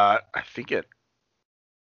 I think it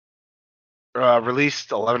released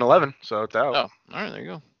 11/11, so it's out. Oh, all right. There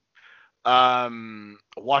you go.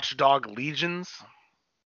 Watchdog Legions.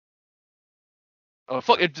 Oh,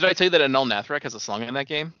 fuck! Did I tell you that Anel Nathrek has a song in that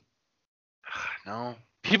game? No.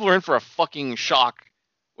 People are in for a fucking shock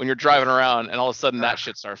when you're driving around and all of a sudden that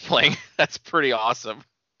shit starts playing. That's pretty awesome.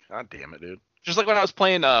 God damn it, dude. Just like when I was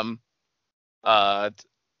playing what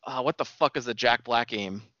the fuck is the Jack Black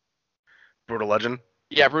game? Brutal Legend.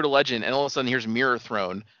 Yeah, Brutal Legend, and all of a sudden here's Mirror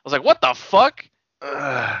Throne. I was like, what the fuck?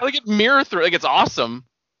 Ugh. I get Mirror Throne, like it's awesome.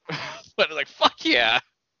 But like, fuck yeah.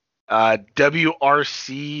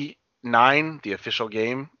 WRC 9, the official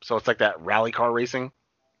game. So it's like that rally car racing.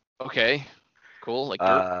 Okay, cool. Like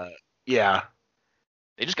Dirt. Yeah.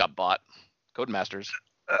 They just got bought. Codemasters.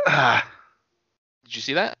 Uh, Did you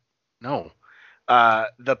see that? no.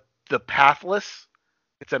 The Pathless.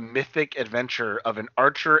 It's a mythic adventure of an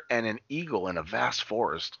archer and an eagle in a vast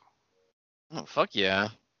forest. Oh fuck yeah.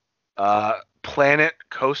 Planet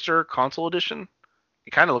Coaster Console Edition.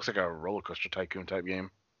 It kind of looks like a roller coaster tycoon type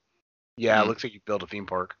game. Yeah, It looks like you build a theme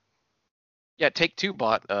park. Yeah, Take-Two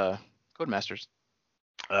bought Codemasters.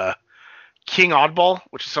 King Oddball,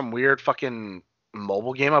 which is some weird fucking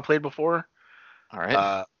mobile game I played before. All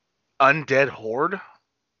right. Undead Horde.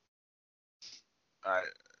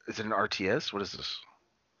 Is it an RTS? What is this?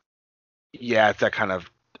 Yeah, it's that kind of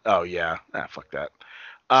Oh yeah, fuck that.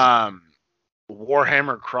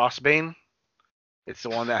 Warhammer Crossbane. It's the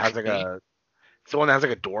one that has like a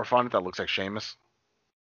dwarf on it that looks like Seamus.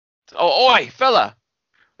 Oh, oi, fella.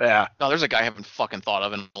 Yeah. No, there's a guy I haven't fucking thought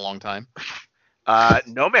of in a long time.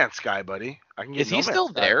 No Man's Sky, buddy. I can get Is he No Man's still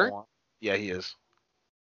Sky there? if I want. Yeah, he is.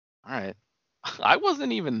 All right. I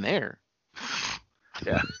wasn't even there.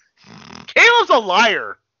 Yeah. Caleb's a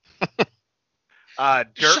liar. Dirt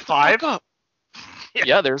Shut the 5. fuck up. Yeah.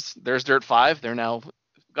 Yeah, there's Dirt 5. They're now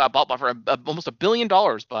got bought for almost $1 billion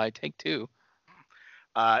by Take-Two.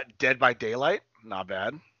 Dead by Daylight. Not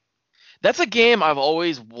bad. That's a game I've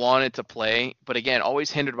always wanted to play, but again,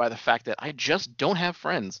 always hindered by the fact that I just don't have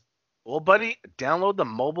friends. Well, buddy, download the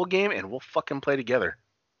mobile game and we'll fucking play together.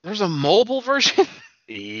 There's a mobile version?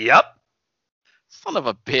 Yep. Son of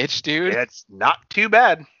a bitch, dude. It's not too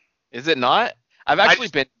bad. Is it not? I've actually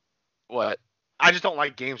been... What? I just don't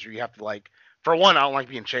like games where you have to, like, for one, I don't like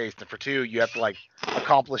being chased, and for two, you have to, like,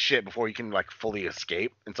 accomplish shit before you can, like, fully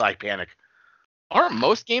escape. It's like panic. Aren't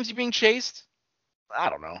most games you being chased? I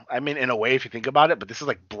don't know. I mean, in a way, if you think about it, but this is,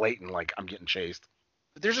 like, blatant, like, I'm getting chased.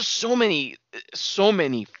 There's just so many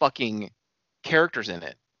fucking characters in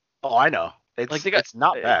it. Oh, I know. It's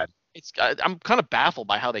not bad. I'm kind of baffled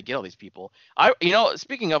by how they get all these people.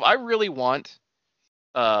 Speaking of, I really want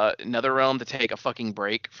NetherRealm to take a fucking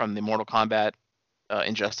break from the Mortal Kombat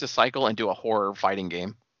Injustice cycle and do a horror fighting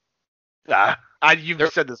game.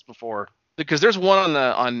 You've said this before. Because there's one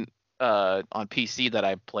on PC that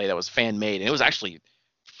I played that was fan made, and it was actually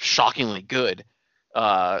shockingly good.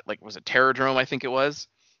 Was it Terradrome? I think it was.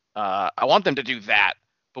 I want them to do that,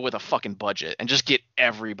 but with a fucking budget and just get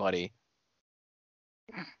everybody.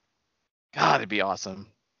 God, it'd be awesome.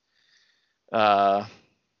 But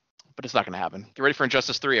it's not gonna happen. Get ready for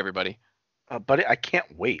Injustice 3, everybody. Buddy, I can't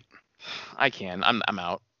wait. I can. I'm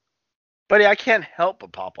out. Buddy, I can't help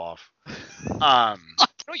but pop off.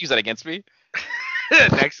 Don't use that against me.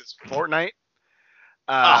 Next is Fortnite.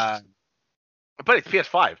 But it's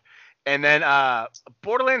PS5. And then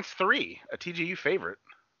Borderlands 3, a TGU favorite.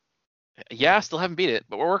 Yeah, still haven't beat it,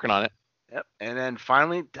 but we're working on it. Yep. And then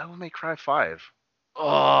finally, Devil May Cry 5.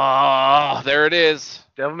 Oh, there it is.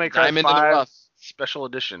 Devil May Cry Diamond 5 in the rough. Special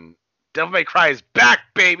Edition. Devil May Cry is back,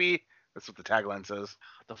 baby. That's what the tagline says.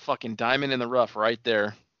 The fucking diamond in the rough right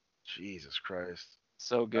there. Jesus Christ.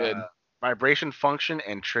 So good. Vibration function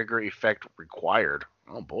and trigger effect required.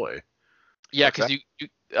 Oh boy. Yeah, because you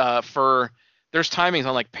there's timings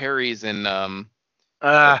on like parries and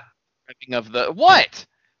revving of the what?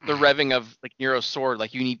 The revving of like Nero's sword,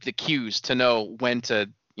 like you need the cues to know when to,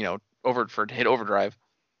 hit overdrive.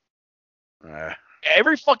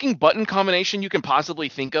 Every fucking button combination you can possibly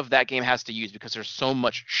think of, that game has to use because there's so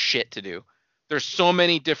much shit to do. There's so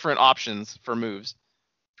many different options for moves.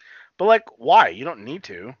 But like, why? You don't need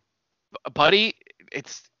to. Buddy,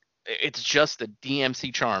 it's just the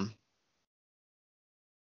DMC charm.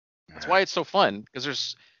 That's why it's so fun, because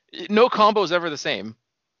there's no combo is ever the same.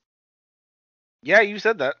 Yeah, you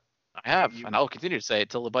said that. I have, and I'll continue to say it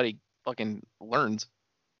till the buddy fucking learns.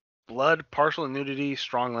 Blood, partial nudity,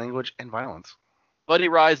 strong language, and violence. Buddy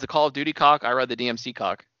rides the Call of Duty cock. I ride the DMC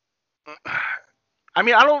cock. I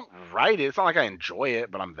mean, I don't ride it. It's not like I enjoy it,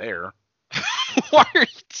 but I'm there. Why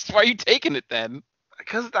are you taking it then?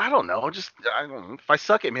 Because I don't know. I don't know. If I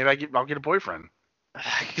suck it, maybe I'll get a boyfriend.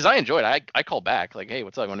 Because I enjoy it. I call back like, hey,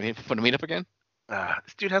 what's up? Want to meet up again?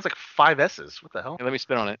 This dude has like 5 S's. What the hell? Hey, let me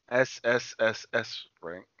spit on it. S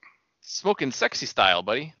rank. Smoking sexy style,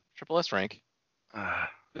 buddy. Triple S rank.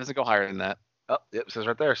 It doesn't go higher than that. Oh, yep, it says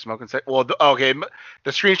right there, smoking sex. Well, okay,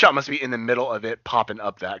 the screenshot must be in the middle of it popping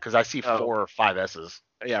up that, because I see 4 or 5 S's.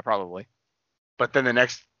 Yeah, probably. But then the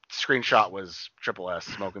next screenshot was triple S,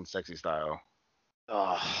 smoking sexy style.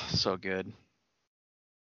 Oh, so good.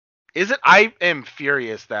 I am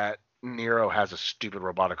furious that Nero has a stupid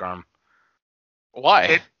robotic arm.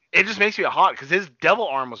 Why? It just makes me hot, because his devil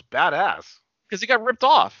arm was badass. Because he got ripped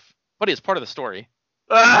off. Buddy, it's part of the story.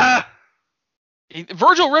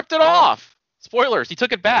 Virgil ripped it off. Spoilers, he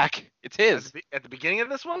took it back. It's his. At the beginning of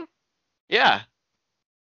this one? Yeah.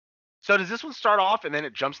 So does this one start off and then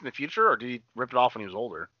it jumps in the future, or did he rip it off when he was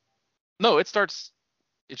older? No, it starts...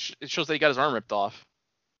 It shows that he got his arm ripped off.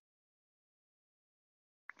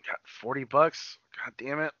 Got $40. God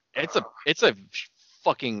damn it. It's a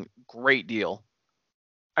fucking great deal.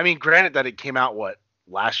 I mean, granted that it came out,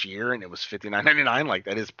 last year, and it was $59.99. Like,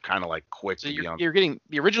 that is kind of like quick. So you're getting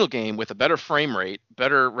the original game with a better frame rate,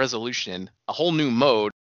 better resolution, a whole new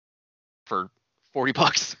mode for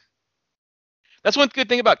 $40. That's one good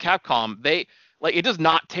thing about Capcom. It does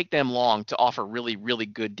not take them long to offer really, really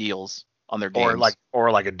good deals on their games.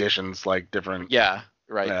 Or like additions, like different. Yeah.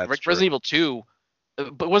 right? Yeah, that's Resident true. Evil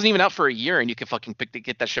 2, but it wasn't even out for a year, and you could fucking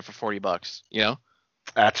get that shit for $40. You know?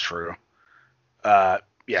 That's true. Can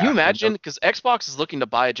Yeah. you imagine? Because Xbox is looking to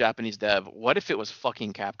buy a Japanese dev. What if it was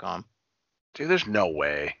fucking Capcom? Dude, there's no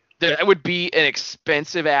way. That would be an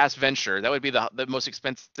expensive ass venture. That would be the most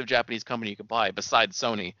expensive Japanese company you could buy besides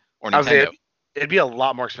Sony or I was saying, Nintendo. it'd be a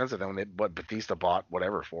lot more expensive than what Bethesda bought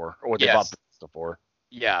whatever for, or what they bought Yes. Bethesda for.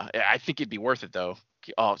 Yeah, I think it'd be worth it though.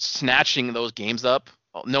 Oh, snatching those games up.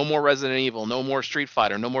 Oh, no more Resident Evil, no more Street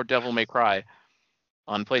Fighter, no more Devil May Cry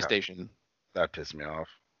on PlayStation. That pissed me off.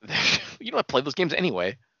 You don't have to play those games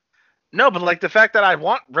anyway. No, but like the fact that I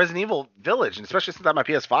want Resident Evil Village, and especially since I have my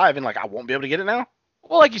PS5 and like I won't be able to get it now.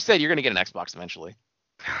 Well, like you said, you're gonna get an Xbox eventually.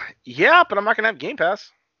 Yeah, but I'm not gonna have Game Pass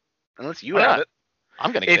unless you Why have not? it.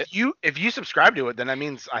 I'm gonna get it. If you subscribe to it, then that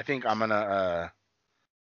means I think I'm gonna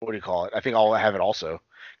what do you call it? I think I'll have it also.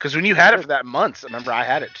 Because when you had it for that month, remember I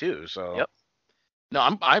had it too. So Yep.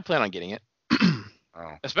 No, I plan on getting it,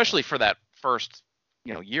 oh. especially for that first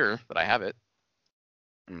year that I have it.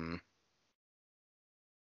 Mm.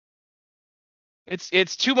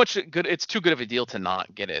 It's too much good. It's too good of a deal to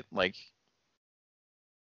not get it. Like,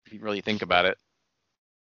 if you really think about it,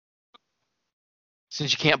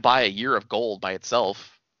 since you can't buy a year of gold by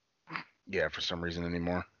itself. Yeah, for some reason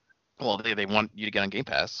anymore. Well, they want you to get on Game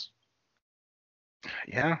Pass.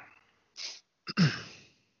 Yeah.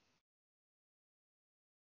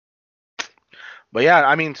 But yeah,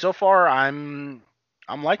 I mean, so far I'm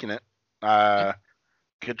liking it.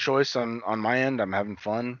 Good choice on my end. I'm having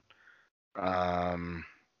fun. I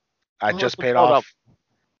just paid off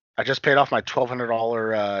my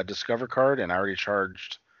 $1,200 Discover card, and I already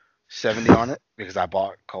charged $70 on it because I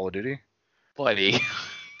bought Call of Duty. Buddy.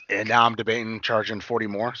 And now I'm debating charging $40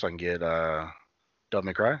 more so I can get Devil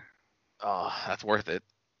May Cry. Oh, that's worth it.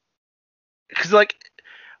 Because like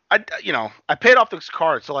I paid off this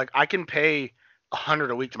card, so like I can pay $100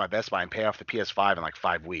 a week to my Best Buy and pay off the PS5 in like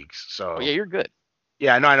 5 weeks. So Oh yeah, you're good.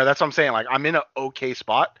 yeah, no, I know. That's what I'm saying. Like I'm in an okay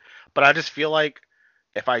spot, but I just feel like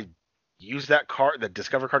if I use that card, the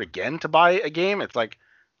Discover card again to buy a game, it's like,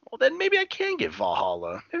 well, then maybe I can get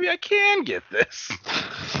Valhalla. Maybe I can get this.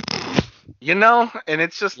 And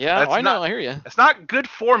it's just Yeah, I know. I hear you. It's not good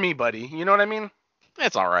for me, buddy. You know what I mean?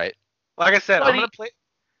 It's all right. Like I said, Buddy, I'm gonna play.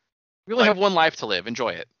 We only have one life to live. Enjoy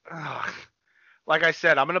it. Like I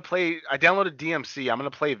said, I'm gonna play. I downloaded DMC. I'm gonna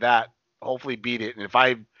play that. Hopefully, beat it. And if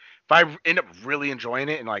I end up really enjoying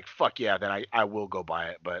it and like fuck yeah, then I will go buy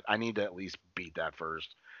it. But I need to at least beat that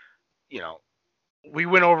first. We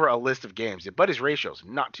went over a list of games. But his ratio's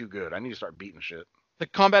not too good. I need to start beating shit. The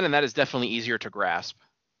combat in that is definitely easier to grasp.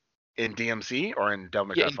 In DMC or in Devil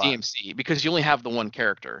May Cry 5? In DMC, because you only have the one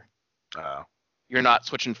character. Oh. You're not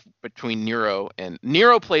switching between Nero and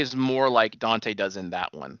Nero plays more like Dante does in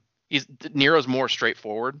that one. Nero's more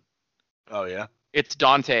straightforward. Oh yeah. It's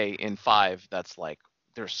Dante in 5 that's like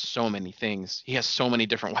there's so many things. He has so many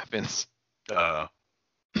different weapons. But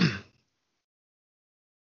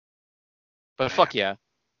fuck yeah.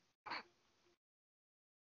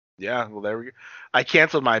 Yeah, well there we go. I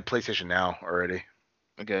canceled my PlayStation Now already.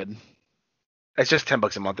 Good. It's just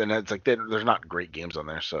 $10 a month, and it's like there's not great games on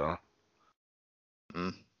there, so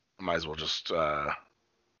might as well just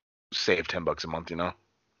save $10 a month,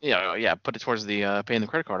 Yeah. Put it towards the paying the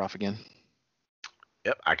credit card off again.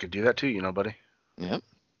 Yep, I could do that too, buddy. Yep.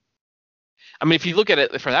 I mean, if you look at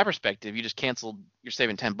it from that perspective, you just canceled. You're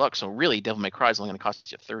saving $10, so really, Devil May Cry is only going to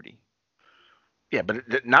cost you $30. Yeah,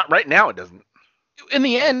 but not right now. It doesn't. In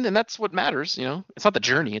the end, and that's what matters. It's not the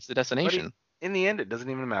journey; it's the destination. In the end, it doesnn't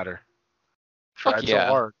even matter. Fuck Tried yeah.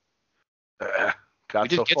 so hard. Got We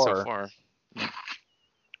did so get far. so far. God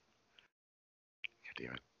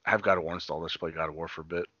damn it! I've got to War installed. Let's play God of War for a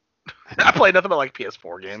bit. I play nothing but like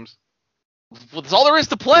PS4 games. Well, that's all there is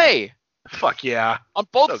to play Fuck yeah! on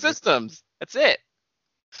both So good. systems. That's it.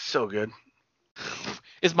 So good.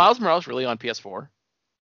 Is Miles Morales really on PS4?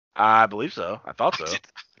 I believe so. I thought so.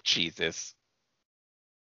 Jesus.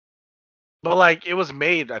 But like, it was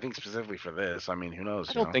made, I think, specifically for this. I mean, who knows?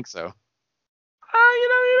 I don't think so. You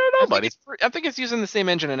don't know, buddy. I think it's using the same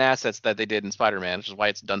engine and assets that they did in Spider-Man, which is why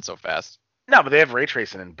it's done so fast. No, but they have ray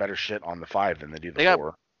tracing and better shit on the 5 than they do the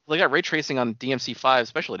 4. They got ray tracing on DMC 5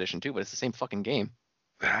 Special Edition too, but it's the same fucking game.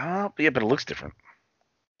 Yeah, but it looks different.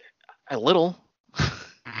 A little.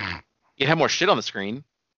 You have more shit on the screen.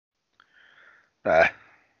 All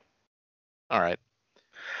right.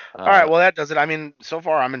 All right. Well, that does it. I mean, so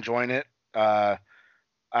far I'm enjoying it.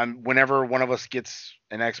 Whenever one of us gets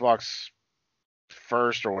an Xbox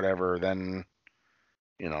first or whatever, then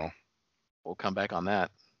we'll come back on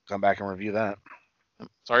that. Come back and review that.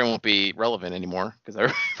 Sorry, it won't be relevant anymore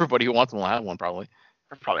because everybody who wants one will have one probably.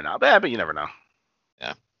 Probably not bad, but you never know.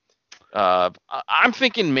 I'm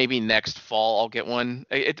thinking maybe next fall I'll get one.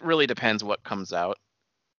 It really depends what comes out.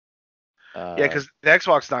 Yeah, because the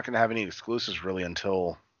Xbox not going to have any exclusives really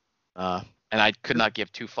until. And I could not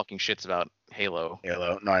give two fucking shits about Halo.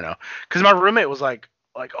 No, I know. Because my roommate was like,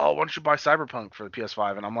 oh, why don't you buy Cyberpunk for the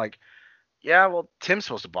PS5? And I'm like, yeah, well, Tim's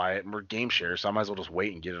supposed to buy it, and we're game share, so I might as well just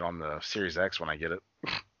wait and get it on the Series X when I get it.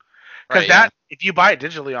 Because if you buy it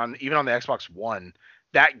digitally even on the Xbox One,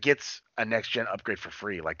 that gets a next gen upgrade for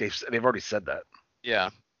free. Like they've already said that. Yeah.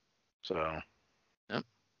 So. Yep.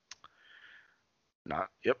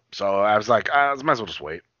 Yep. So I was like, I might as well just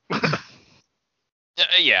wait.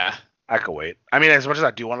 Yeah. I could wait. I mean, as much as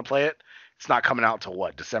I do want to play it, it's not coming out until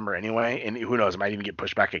what, December anyway, and who knows? It might even get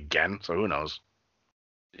pushed back again. So who knows?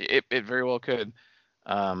 It very well could.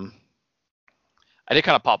 I did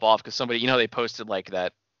kind of pop off because somebody, they posted like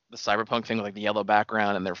the Cyberpunk thing with like the yellow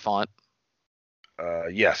background and their font.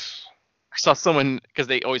 Yes. I saw someone, because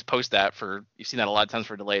they always post that you've seen that a lot of times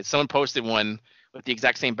for delays. Someone posted one with the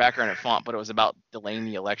exact same background and font, but it was about delaying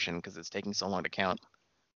the election because it's taking so long to count.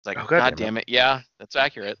 It's like, God damn it. Yeah, that's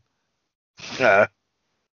accurate. Yeah.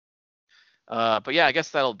 But yeah, I guess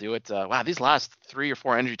that'll do it. Wow, these last 3 or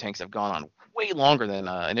 4 energy tanks have gone on way longer than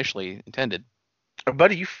initially intended. Oh,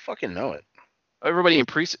 buddy, you fucking know it. Everybody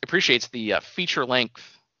appreciates the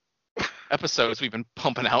feature-length episodes we've been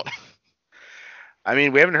pumping out. I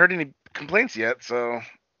mean, we haven't heard any complaints yet, so.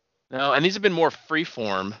 No, and these have been more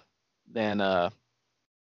freeform than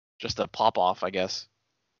just a pop-off, I guess.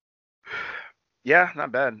 Yeah,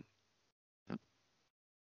 not bad.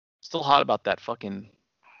 Still hot about that fucking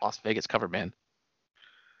Las Vegas cover band.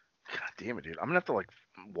 God damn it, dude. I'm gonna have to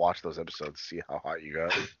watch those episodes, see how hot you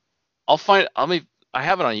got. I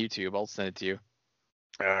have it on YouTube. I'll send it to you.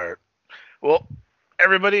 All right. Well,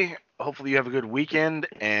 everybody, hopefully you have a good weekend,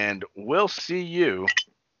 and we'll see you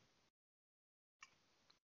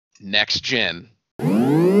next gen.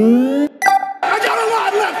 I got a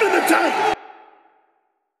lot left in the tank!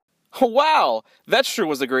 Wow, that sure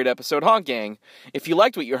was a great episode, huh, gang? If you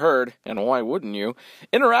liked what you heard, and why wouldn't you,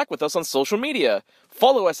 interact with us on social media.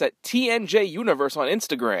 Follow us at TNJ Universe on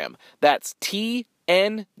Instagram. That's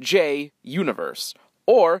TNJ Universe.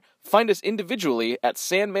 Or find us individually at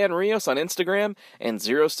Sandman Rios on Instagram and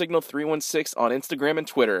Zero Signal 316 on Instagram and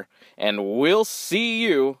Twitter. And we'll see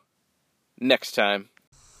you next time.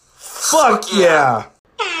 Fuck yeah!